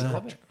Details, your. I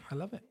love it. I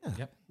love it.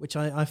 Yep. Which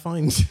I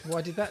find.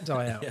 Why did that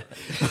die out?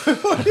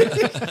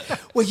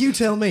 Well, you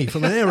tell me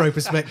from an aero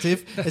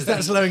perspective, is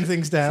that slowing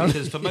things down?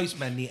 Because for most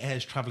men, the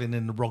air's travelling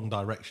in the wrong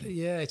direction.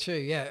 Yeah, true.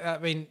 Yeah,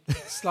 I mean,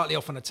 slightly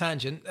off on a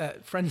tangent.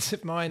 Friends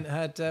of mine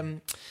had,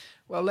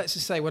 well, let's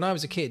just say when I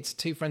was a kid,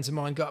 two friends of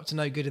mine got up to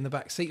no good in the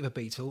back seat of a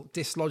Beetle,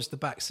 dislodged the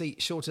back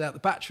seat, shorted out the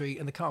battery,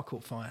 and the car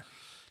caught fire.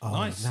 Oh,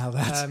 Nice. now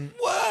that's.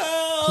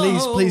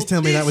 Whoa! Please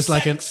tell me that was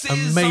like a this sex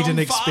is maiden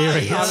on fire.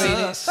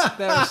 experience. I mean,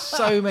 there are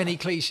so many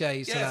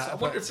cliches to Yes, that. I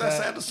wonder but, if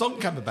that's how the song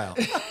came about.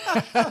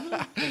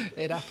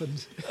 it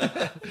happened.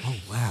 Oh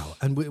wow!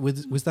 And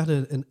was that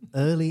an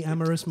early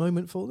amorous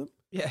moment for them?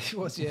 Yeah, it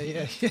was.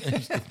 Yeah.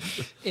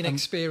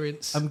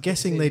 Inexperience. I'm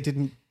guessing they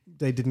didn't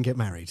get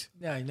married.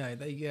 No,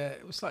 they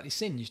were slightly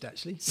singed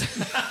actually.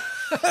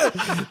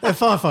 They're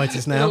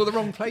firefighters In now. all the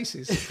wrong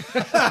places.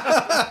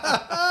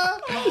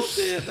 Oh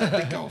dear, that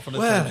did go off on a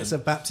Well, tangent. it's a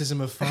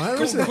baptism of fire,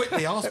 Go isn't on, it?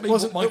 quickly, ask me It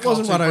wasn't what my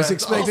what I was cartoon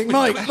expecting.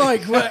 brand- ask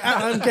me Mike,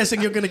 I'm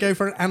guessing you're going to go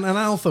for an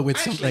alpha with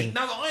Actually, something.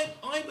 no,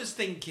 I was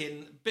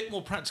thinking a bit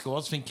more practical. I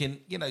was thinking,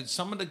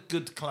 some of the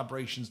good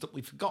collaborations that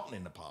we've forgotten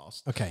in the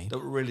past Okay. that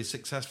were really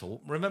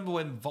successful. Remember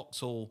when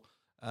Vauxhall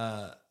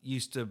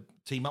used to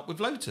team up with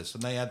Lotus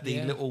and they had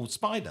the little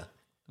spider,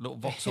 the little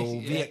Vauxhall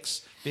Yeah.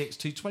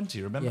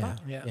 VX220, remember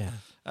Yeah, that? yeah.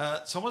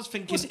 So I was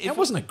thinking... That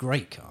wasn't a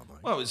great car,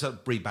 Mike. Well, it's a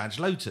rebadged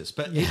Lotus,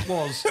 but it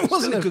was It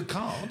wasn't still a a- good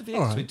car, the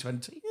All right.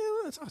 VX220.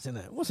 Yeah, I don't know.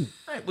 It wasn't.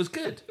 It was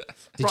good.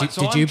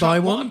 Did you buy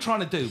one? What I'm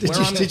trying to do...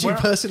 Did you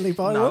personally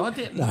buy no, one? I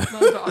didn't. No,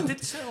 but I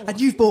did sell one. And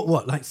you've bought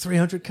what, like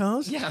 300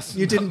 cars? Yes.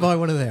 You didn't buy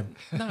one of them?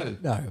 No.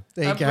 No.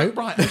 There you go.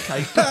 Right,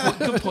 okay.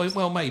 Good point,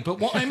 well made. But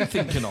what I'm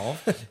thinking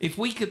of, if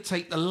we could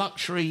take the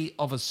luxury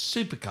of a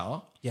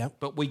supercar, Yeah.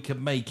 but we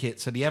could make it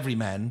so the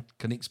everyman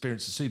can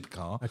experience a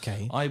supercar,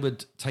 Okay. I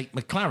would take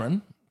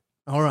McLaren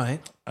All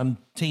right. and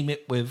team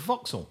it with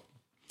Vauxhall.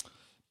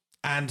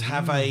 And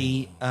have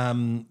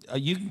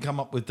you can come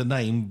up with the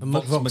name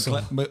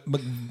McVauxhall.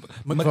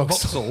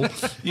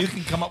 McVauxhall. You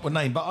can come up with a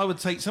name, but I would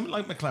take something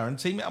like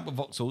McLaren, team it up with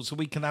Vauxhall, so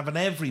we can have an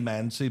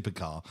everyman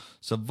supercar.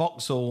 So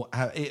Vauxhall,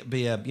 it'd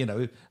be a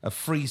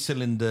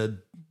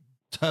 3-cylinder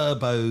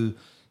turbo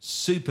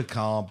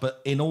supercar,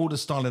 but in all the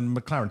style of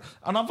McLaren.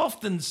 And I've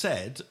often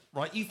said,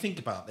 right, you think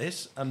about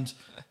this, and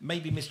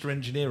maybe Mr.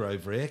 Engineer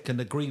over here can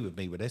agree with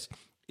me with this.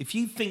 If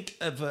you think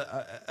of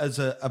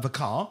a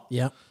car,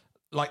 Yeah.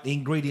 like the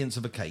ingredients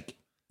of a cake.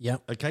 Yeah.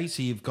 Okay,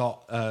 so you've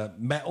got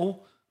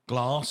metal,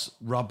 glass,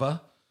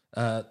 rubber,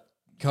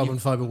 Carbon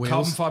fibre wheels.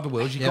 Carbon fibre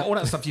wheels. You've Yeah. got all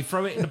that stuff. You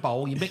throw it in a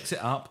bowl, you mix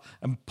it up,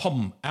 and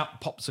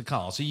out pops a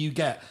car. So you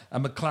get a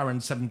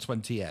McLaren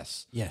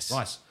 720S. Yes.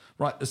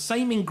 Right. The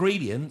same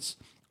ingredients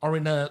are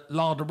in a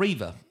Lada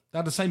Riva.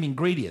 They're the same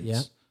ingredients.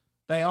 Yeah.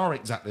 They are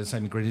exactly the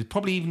same ingredients,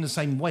 probably even the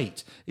same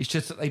weight. It's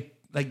just that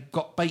they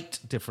got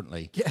baked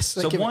differently. Yes,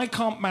 they So give why it-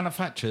 can't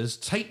manufacturers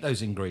take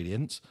those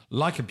ingredients,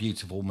 like a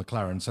beautiful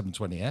McLaren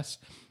 720S,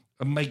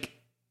 and make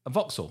a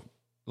Vauxhall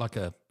like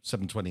a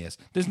 720S?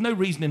 There's no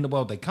reason in the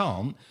world they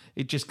can't.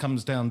 It just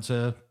comes down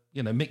to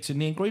mixing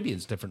the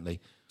ingredients differently.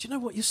 Do you know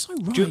what? You're so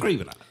right. Do you agree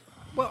with that?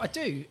 Well, I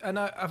do, and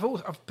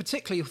I've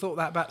particularly thought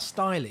that about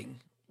styling.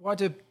 Why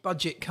do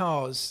budget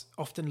cars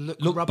often look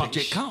rubbish?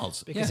 budget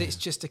cars, Because yeah. it's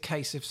just a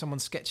case of someone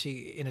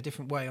sketchy in a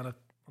different way on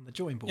the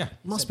drawing board. Yeah. It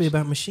must be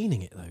about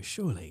machining it, though,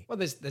 surely. Well,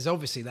 there's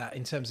obviously that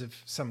in terms of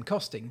some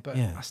costing, but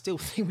Yeah. I still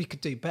think we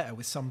could do better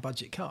with some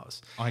budget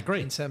cars. I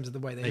agree. In terms of the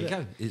way they There you look.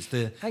 go. It's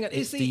the Hang on,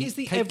 is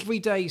the cake.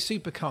 everyday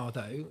supercar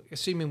though,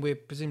 assuming we're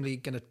presumably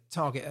going to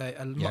target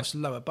a much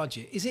lower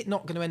budget, is it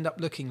not going to end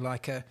up looking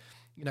like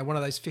one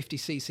of those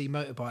 50cc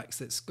motorbikes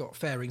that's got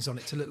fairings on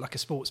it to look like a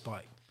sports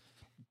bike?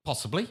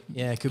 Possibly.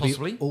 Yeah, it could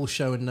Possibly. be all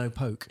show and no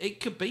poke.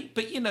 It could be,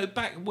 but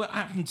back what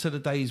happened to the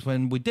days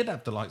when we did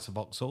have the likes of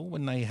Vauxhall,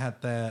 when they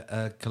had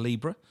their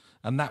Calibra,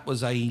 and that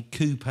was a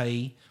coupe.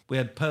 We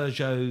had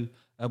Peugeot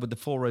with the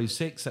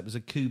 406. That was a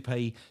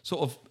coupe,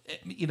 sort of,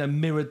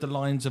 mirrored the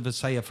lines of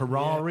a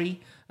Ferrari,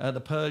 the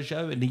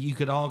Peugeot, and you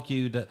could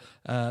argue that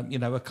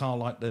a car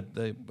like the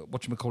the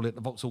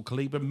Vauxhall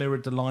Calibra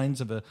mirrored the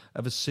lines of a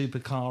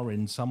supercar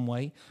in some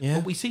way. Yeah.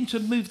 But we seem to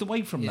have moved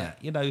away from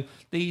that.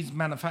 These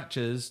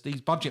manufacturers, these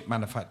budget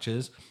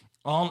manufacturers,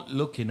 aren't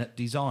looking at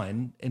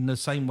design in the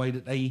same way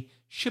that they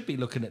should be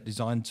looking at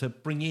design to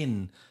bring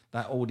in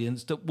that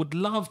audience that would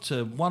love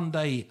to one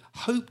day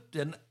hope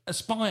and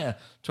aspire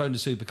to own a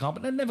supercar,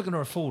 but they're never going to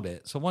afford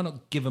it. So why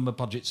not give them a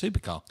budget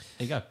supercar?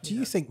 There you go. Do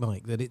you think,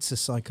 Mike, that it's a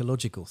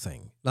psychological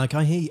thing? Like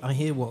I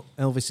hear what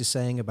Elvis is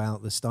saying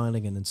about the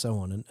styling and so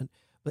on,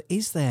 but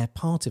is there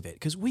part of it?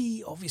 Because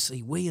we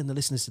and the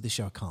listeners to this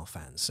show are car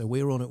fans, so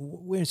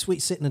we're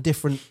sitting a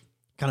different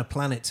kind of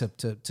planet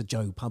to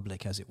Joe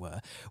Public, as it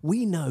were.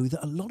 We know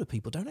that a lot of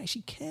people don't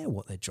actually care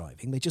what they're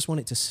driving. They just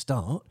want it to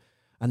start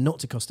and not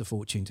to cost a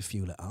fortune to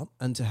fuel it up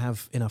and to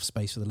have enough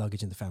space for the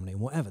luggage in the family and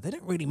whatever. They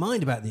don't really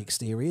mind about the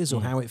exteriors or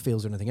how it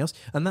feels or anything else,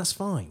 and that's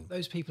fine.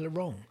 Those people are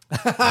wrong.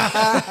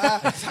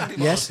 Exactly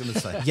what I was going to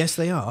say. Yes,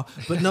 they are,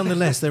 but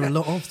nonetheless, there are a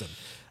lot of them.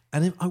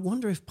 And I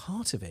wonder if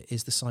part of it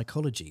is the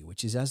psychology,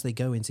 which is as they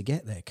go in to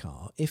get their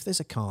car, if there's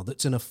a car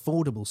that's an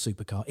affordable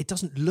supercar, it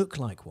doesn't look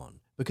like one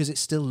because it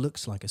still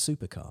looks like a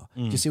supercar.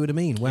 Do you see what I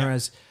mean?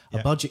 Whereas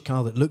a budget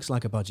car that looks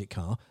like a budget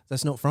car,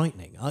 that's not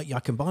frightening. I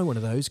can buy one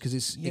of those because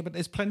it's... Yeah, but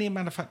there's plenty of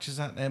manufacturers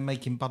out there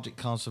making budget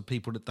cars for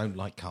people that don't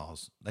like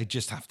cars. They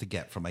just have to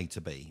get from A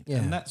to B. Yeah.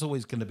 And that's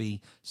always going to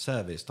be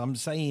serviced. I'm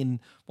saying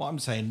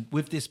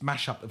with this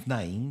mashup of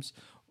names...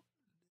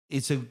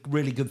 It's a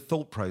really good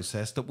thought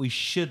process that we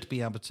should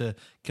be able to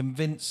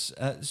convince,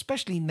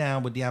 especially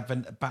now with the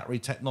advent of battery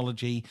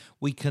technology,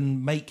 we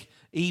can make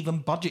even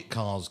budget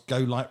cars go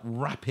like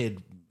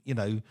rapid,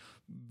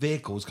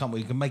 vehicles, can't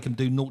we? We can make them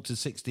do 0 to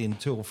 60 in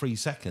 2 or 3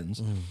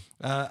 seconds.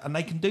 And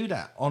they can do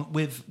that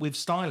with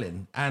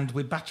styling and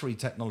with battery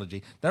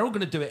technology. They're all going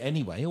to do it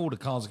anyway. All the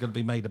cars are going to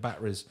be made of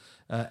batteries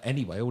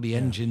anyway, all the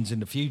engines in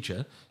the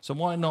future. So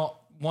why not?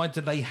 Why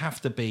do they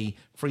have to be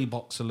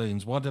 3-box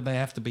saloons? Why do they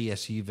have to be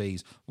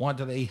SUVs? Why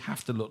do they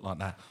have to look like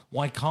that?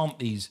 Why can't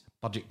these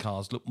budget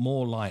cars look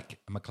more like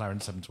a McLaren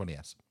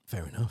 720S?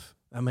 Fair enough.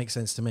 That makes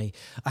sense to me.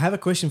 I have a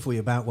question for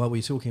you about while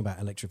we're talking about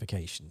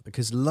electrification,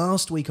 because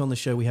last week on the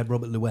show we had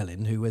Robert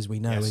Llewellyn, who, as we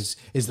know, is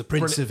the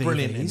prince of EVs.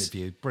 Brilliant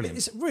interview. Brilliant.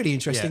 It's a really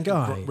interesting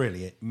guy.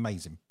 Really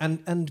amazing.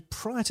 And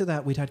prior to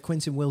that, we'd had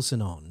Quentin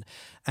Wilson on,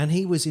 and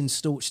he was in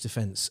staunch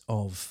defence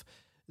of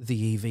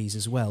the EVs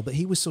as well, but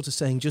he was sort of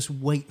saying just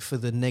wait for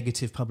the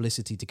negative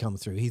publicity to come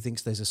through. He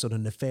thinks there's a sort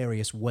of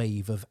nefarious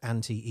wave of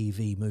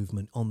anti-EV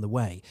movement on the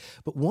way.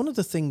 But one of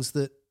the things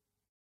that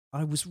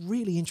I was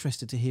really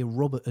interested to hear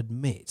Robert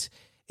admit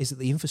is that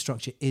the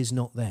infrastructure is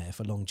not there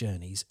for long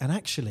journeys. And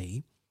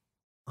actually,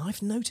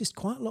 I've noticed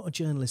quite a lot of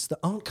journalists that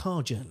aren't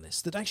car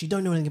journalists, that actually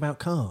don't know anything about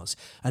cars,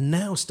 are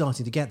now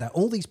starting to get that.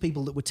 All these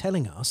people that were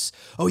telling us,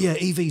 oh yeah,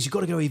 EVs, you've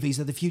got to go EVs,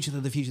 they're the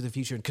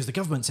future, because the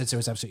government said so,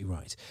 is absolutely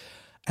right.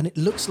 And it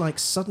looks like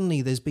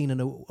suddenly there's been an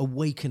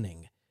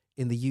awakening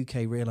in the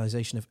UK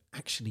realisation of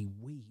actually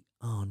we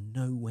are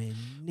nowhere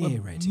near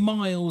ready.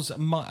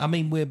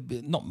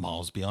 We're not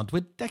miles behind,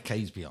 we're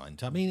decades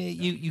behind. I mean,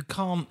 you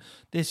can't,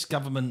 this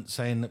government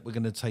saying that we're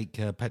going to take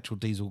petrol,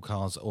 diesel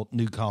cars or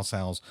new car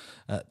sales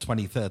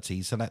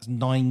 2030, so that's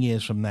 9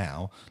 years from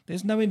now.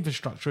 There's no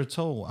infrastructure at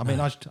all. I mean,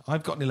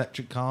 I've got an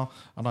electric car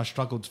and I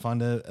struggled to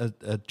find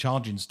a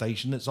charging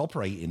station that's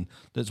operating,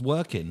 that's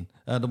working.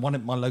 The one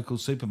at my local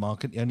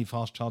supermarket, the only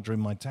fast charger in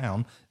my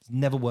town, it's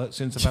never worked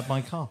since I've had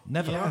my car.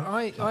 Never.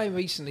 Yeah, I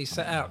recently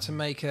set out to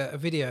make a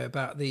video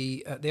about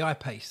the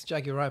I-Pace,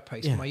 Jaguar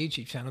I-Pace on my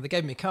YouTube channel. They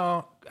gave me a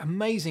car,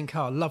 amazing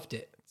car, loved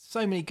it.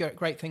 So many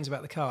great things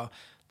about the car.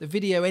 The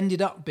video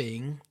ended up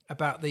being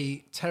about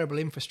the terrible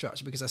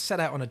infrastructure because I set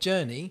out on a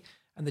journey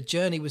and the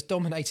journey was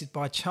dominated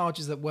by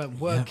chargers that weren't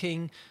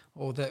working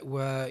or that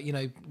were,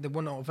 they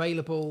were not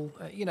available,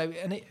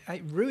 and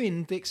it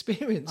ruined the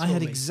experience. I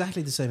had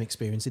exactly the same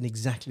experience in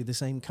exactly the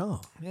same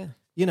car. Yeah.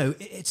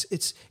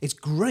 It's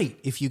great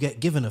if you get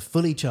given a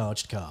fully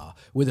charged car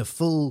with a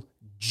full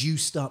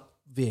juiced up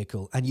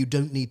vehicle and you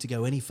don't need to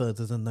go any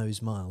further than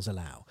those miles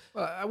allow.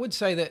 Well, I would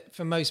say that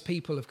for most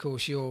people, of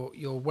course, you're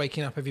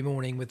waking up every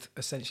morning with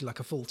essentially like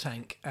a full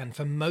tank, and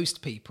for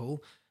most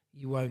people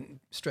you won't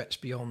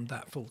stretch beyond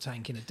that full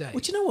tank in a day. Well,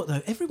 do you know what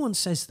though? Everyone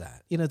says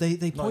that.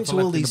 They point to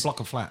all all these a block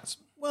of flats.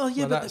 Well,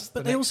 yeah,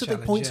 but they also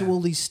point to all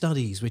these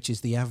studies, which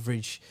is the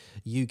average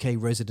UK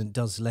resident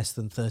does less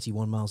than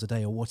 31 miles a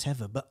day or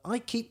whatever. But I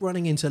keep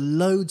running into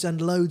loads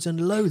and loads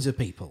and loads of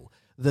people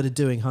that are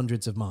doing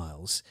hundreds of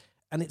miles,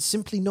 and it's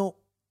simply not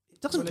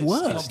doesn't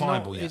Well, work. not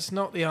viable yet. It's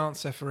not the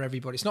answer for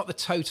everybody. It's not the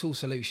total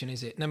solution,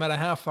 is it? No matter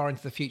how far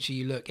into the future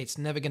you look, it's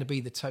never going to be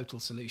the total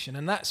solution.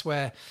 And that's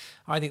where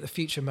I think the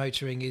future of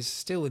motoring is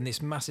still in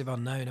this massive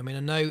unknown. I mean,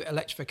 I know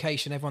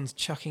electrification, everyone's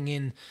chucking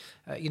in,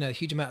 a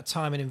huge amount of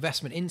time and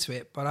investment into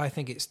it, but I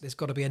think there's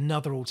got to be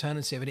another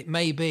alternative. And it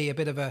may be a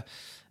bit of a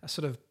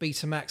sort of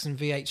Betamax and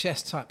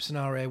VHS type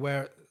scenario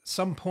where at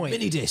some point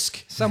Mini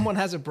disc. someone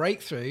has a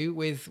breakthrough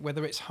with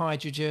whether it's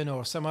hydrogen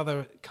or some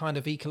other kind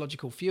of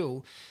ecological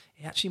fuel.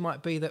 It actually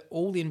might be that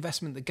all the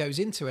investment that goes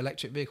into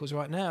electric vehicles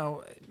right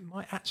now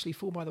might actually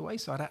fall by the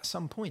wayside at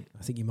some point.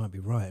 I think you might be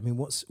right. I mean,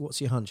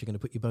 what's your hunch? You're going to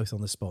put you both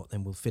on the spot,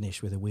 then we'll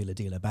finish with a wheeler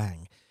dealer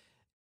bang.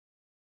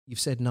 You've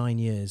said 9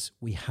 years,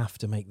 we have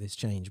to make this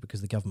change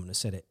because the government has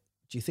said it.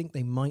 Do you think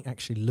they might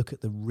actually look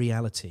at the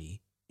reality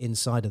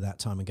inside of that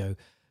time and go,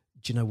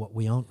 do you know what,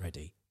 we aren't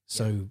ready,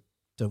 so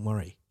don't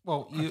worry?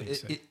 Well,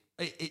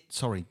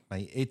 sorry,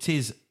 mate, it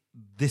is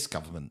this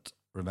government.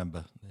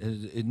 Remember,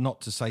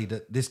 not to say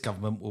that this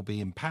government will be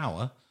in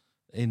power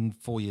in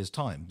 4 years'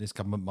 time. This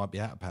government might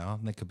be out of power,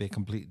 and there could be a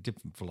completely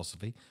different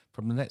philosophy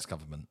from the next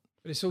government.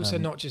 But it's also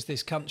not just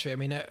this country. I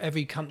mean,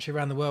 every country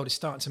around the world is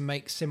starting to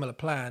make similar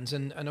plans.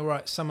 And all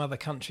right, some other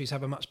countries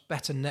have a much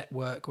better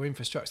network or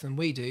infrastructure than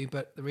we do.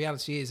 But the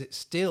reality is it's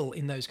still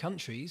in those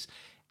countries,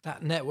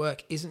 that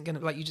network isn't going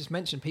to, like you just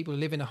mentioned, people who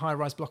live in a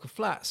high-rise block of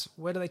flats,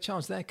 where do they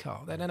charge their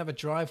car? They don't have a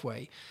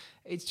driveway.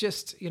 It's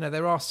just,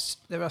 there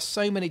are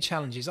so many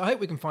challenges. I hope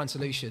we can find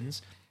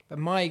solutions. But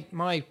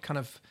my kind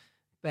of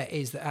bet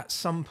is that at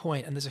some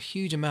point, and there's a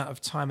huge amount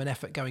of time and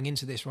effort going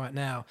into this right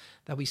now,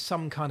 there'll be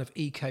some kind of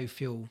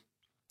eco-fuel.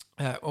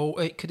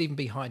 Or it could even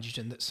be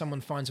hydrogen, that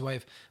someone finds a way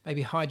of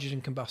maybe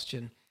hydrogen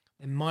combustion.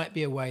 There might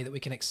be a way that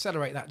we can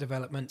accelerate that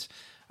development,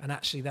 and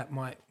actually that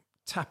might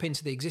tap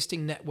into the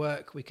existing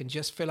network. We can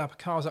just fill up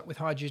cars up with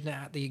hydrogen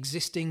at the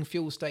existing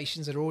fuel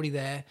stations that are already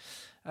there.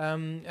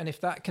 And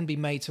if that can be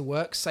made to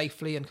work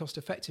safely and cost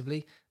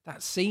effectively,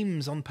 that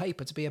seems on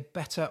paper to be a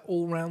better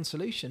all-round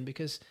solution,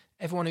 because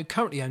everyone who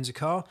currently owns a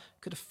car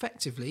could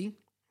effectively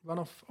run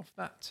off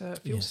that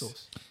fuel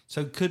source.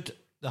 So could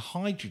the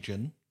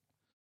hydrogen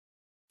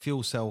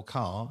fuel cell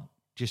car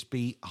just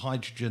be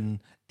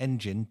hydrogen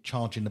engine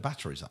charging the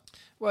batteries up?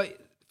 Well,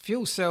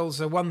 fuel cells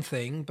are one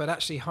thing, but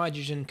actually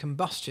hydrogen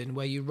combustion,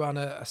 where you run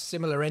a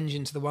similar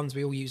engine to the ones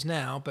we all use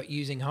now, but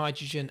using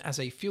hydrogen as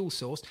a fuel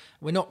source.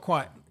 We're not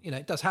quite,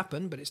 it does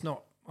happen, but it's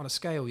not on a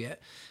scale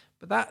yet.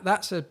 But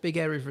that's a big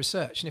area of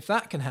research. And if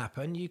that can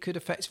happen, you could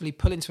effectively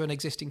pull into an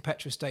existing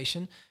petrol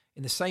station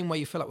in the same way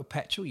you fill up with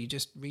petrol, you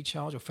just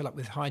recharge or fill up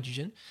with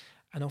hydrogen,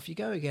 and off you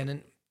go again.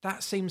 And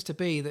that seems to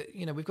be that,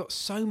 we've got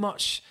so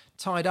much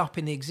tied up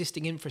in the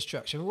existing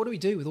infrastructure. And what do we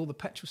do with all the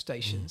petrol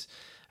stations?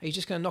 Are you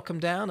just going to knock them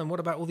down? And what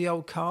about all the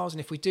old cars? And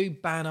if we do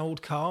ban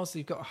old cars,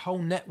 you've got a whole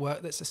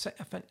network that's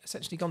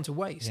essentially gone to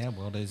waste. Yeah,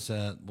 well, there's,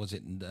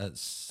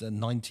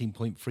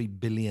 19.3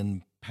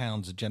 billion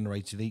pounds are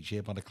generated each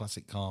year by the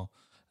classic car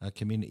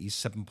community,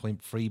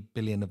 7.3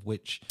 billion of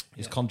which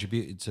is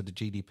contributed to the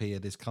GDP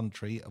of this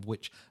country, of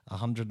which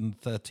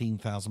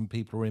 113,000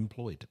 people are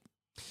employed.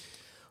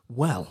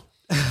 Well...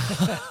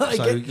 what's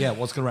going to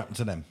happen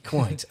to them?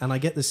 Quite. And I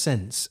get the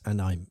sense,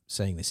 and I'm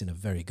saying this in a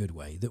very good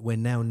way, that we're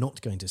now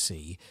not going to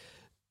see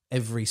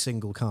every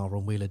single car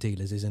on Wheeler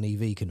Dealers is an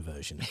EV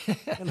conversion.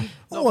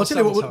 I'll tell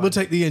you what, we'll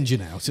take the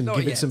engine out and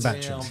give it some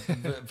batteries.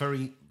 Yeah,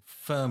 very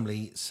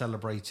firmly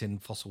celebrating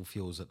fossil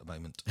fuels at the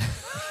moment.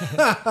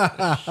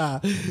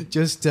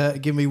 Just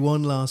give me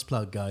one last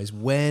plug, guys.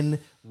 When,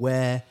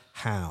 where,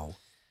 how?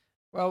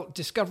 Well,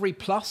 Discovery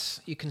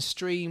Plus, you can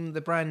stream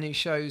the brand new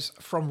shows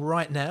from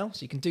right now,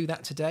 so you can do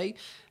that today.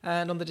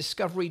 And on the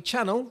Discovery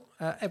Channel,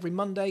 every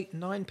Monday,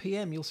 9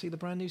 p.m, you'll see the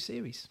brand new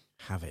series.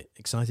 Have it.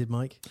 Excited,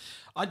 Mike?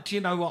 Do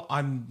you know what?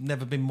 I've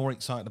never been more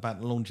excited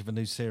about the launch of a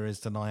new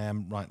series than I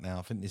am right now.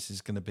 I think this is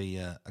going to be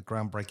a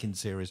groundbreaking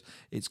series.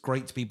 It's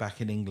great to be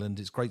back in England.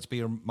 It's great to be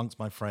amongst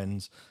my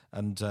friends.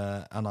 And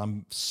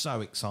I'm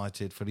so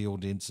excited for the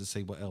audience to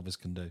see what Elvis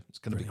can do. It's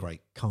going to be great.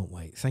 Can't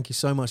wait. Thank you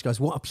so much, guys.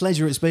 What a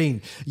pleasure it's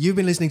been. You've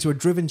been listening to a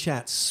Driven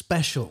Chat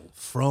special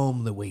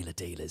from the Wheeler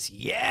Dealers.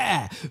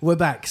 Yeah! We're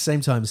back. Same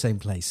time, same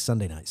place.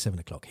 Sunday night, 7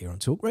 o'clock here on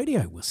Talk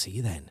Radio. We'll see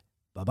you then.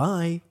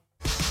 Bye-bye.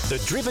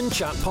 The Driven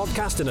Chat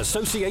podcast in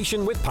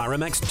association with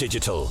Paramex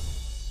Digital.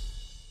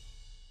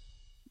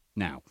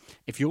 Now,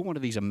 if you're one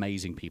of these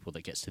amazing people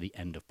that gets to the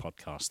end of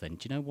podcasts, then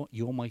do you know what?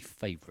 You're my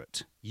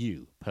favourite.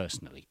 You,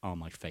 personally, are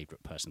my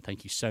favourite person.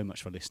 Thank you so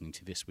much for listening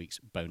to this week's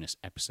bonus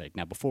episode.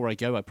 Now, before I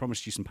go, I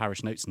promised you some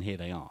parish notes, and here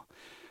they are.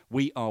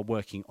 We are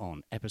working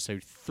on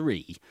episode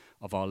 3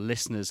 of our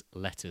Listeners'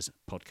 Letters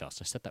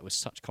podcast. I said that with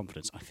such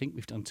confidence. I think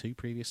we've done 2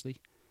 previously,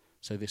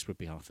 so this would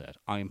be our 3rd.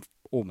 I am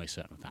almost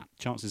certain of that.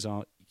 Chances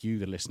are you,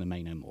 the listener,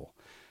 may know more.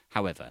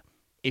 However,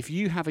 if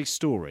you have a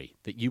story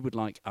that you would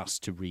like us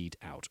to read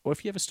out, or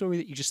if you have a story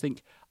that you just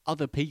think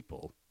other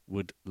people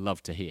would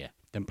love to hear,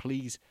 then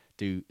please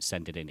do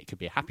send it in. It could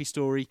be a happy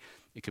story,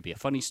 it could be a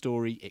funny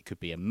story, it could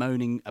be a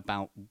moaning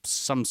about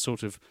some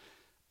sort of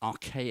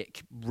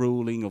archaic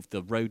ruling of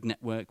the road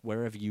network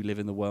wherever you live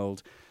in the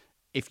world.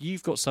 if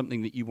you've got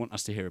something that you want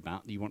us to hear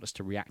about, that you want us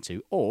to react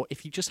to, or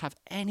if you just have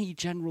any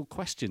general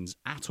questions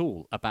at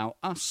all about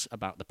us,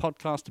 about the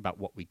podcast, about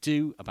what we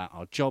do, about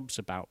our jobs,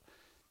 about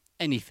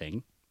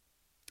anything,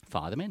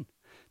 fire them in.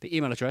 The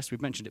email address,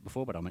 we've mentioned it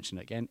before, but I'll mention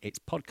it again. It's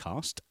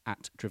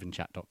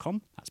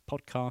podcast@drivenchat.com. That's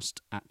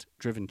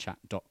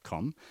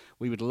podcast@drivenchat.com.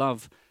 We would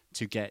love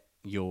to get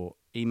your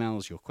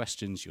emails, your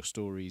questions, your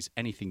stories,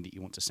 anything that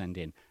you want to send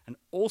in. And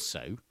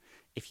also,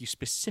 if you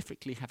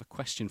specifically have a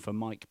question for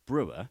Mike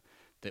Brewer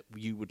that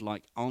you would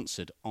like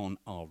answered on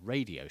our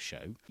radio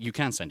show, you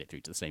can send it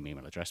through to the same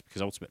email address,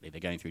 because ultimately they're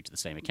going through to the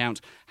same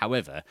account.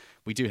 However,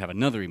 we do have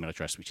another email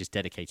address which is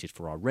dedicated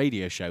for our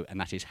radio show,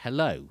 and that is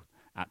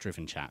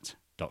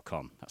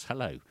hello@drivenchat.com. That's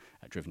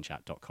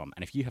hello@drivenchat.com.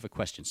 And if you have a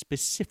question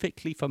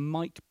specifically for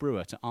Mike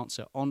Brewer to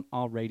answer on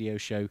our radio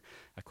show,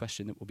 a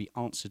question that will be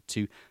answered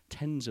to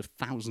tens of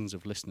thousands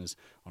of listeners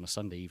on a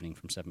Sunday evening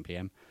from 7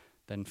 p.m,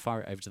 then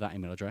fire it over to that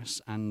email address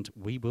and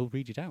we will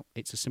read it out.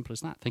 It's as simple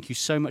as that. Thank you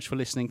so much for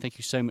listening. Thank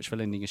you so much for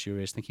lending us your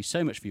ears. Thank you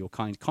so much for your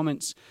kind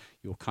comments,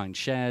 your kind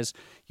shares,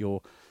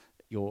 your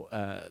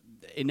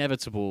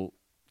inevitable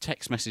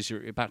text message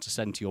you're about to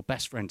send to your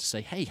best friend to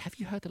say, hey, have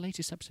you heard the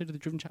latest episode of the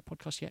Driven Chat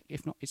podcast yet?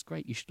 If not, it's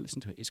great. You should listen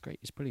to it. It's great.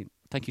 It's brilliant.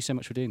 Thank you so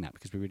much for doing that,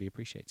 because we really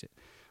appreciate it.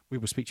 We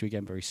will speak to you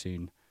again very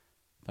soon.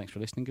 Thanks for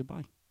listening.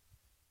 Goodbye.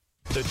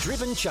 The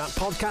Driven Chat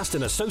podcast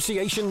in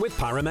association with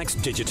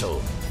Paramex Digital.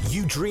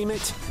 You dream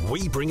it,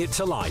 we bring it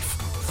to life.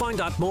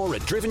 Find out more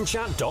at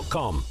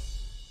drivenchat.com.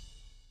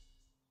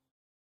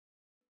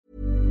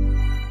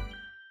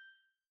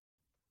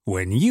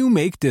 When you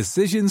make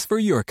decisions for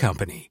your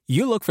company,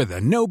 you look for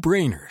the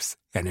no-brainers.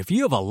 And if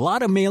you have a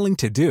lot of mailing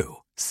to do,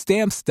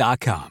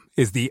 Stamps.com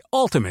is the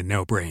ultimate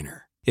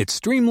no-brainer. It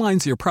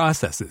streamlines your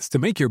processes to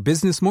make your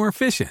business more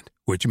efficient,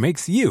 which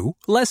makes you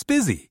less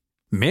busy.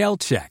 Mail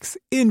checks,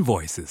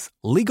 invoices,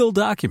 legal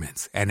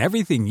documents, and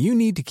everything you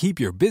need to keep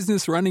your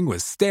business running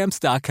with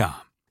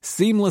Stamps.com.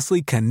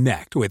 Seamlessly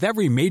connect with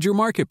every major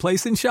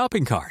marketplace and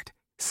shopping cart.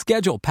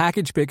 Schedule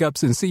package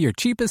pickups and see your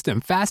cheapest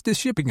and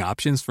fastest shipping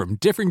options from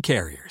different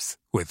carriers,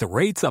 with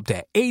rates up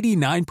to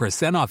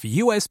 89% off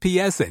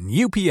USPS and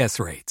UPS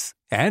rates.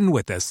 And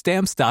with the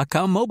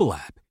Stamps.com mobile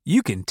app,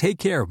 you can take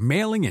care of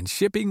mailing and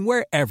shipping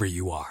wherever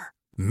you are.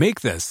 Make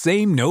the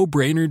same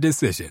no-brainer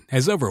decision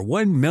as over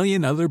 1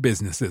 million other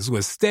businesses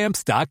with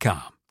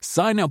Stamps.com.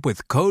 Sign up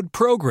with code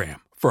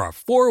PROGRAM for a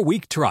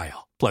 4-week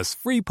trial, plus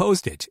free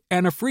postage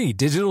and a free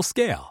digital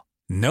scale.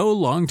 No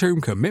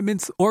long-term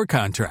commitments or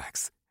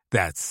contracts.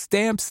 That's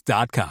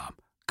Stamps.com.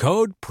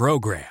 Code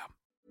PROGRAM.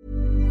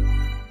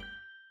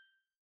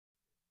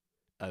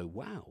 Oh,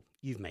 wow.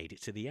 You've made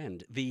it to the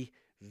end. The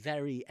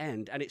very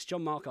end. And it's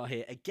John Markar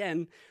here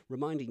again,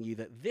 reminding you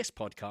that this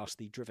podcast,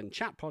 the Driven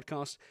Chat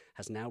podcast,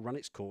 has now run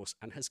its course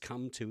and has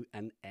come to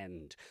an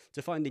end.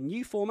 To find a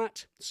new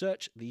format,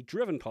 search the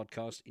Driven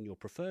podcast in your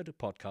preferred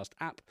podcast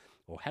app,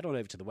 or head on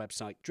over to the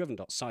website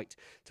driven.site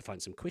to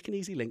find some quick and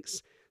easy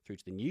links through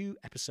to the new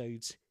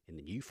episodes in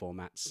the new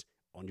formats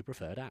on your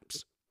preferred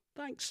apps.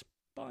 Thanks.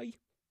 Bye.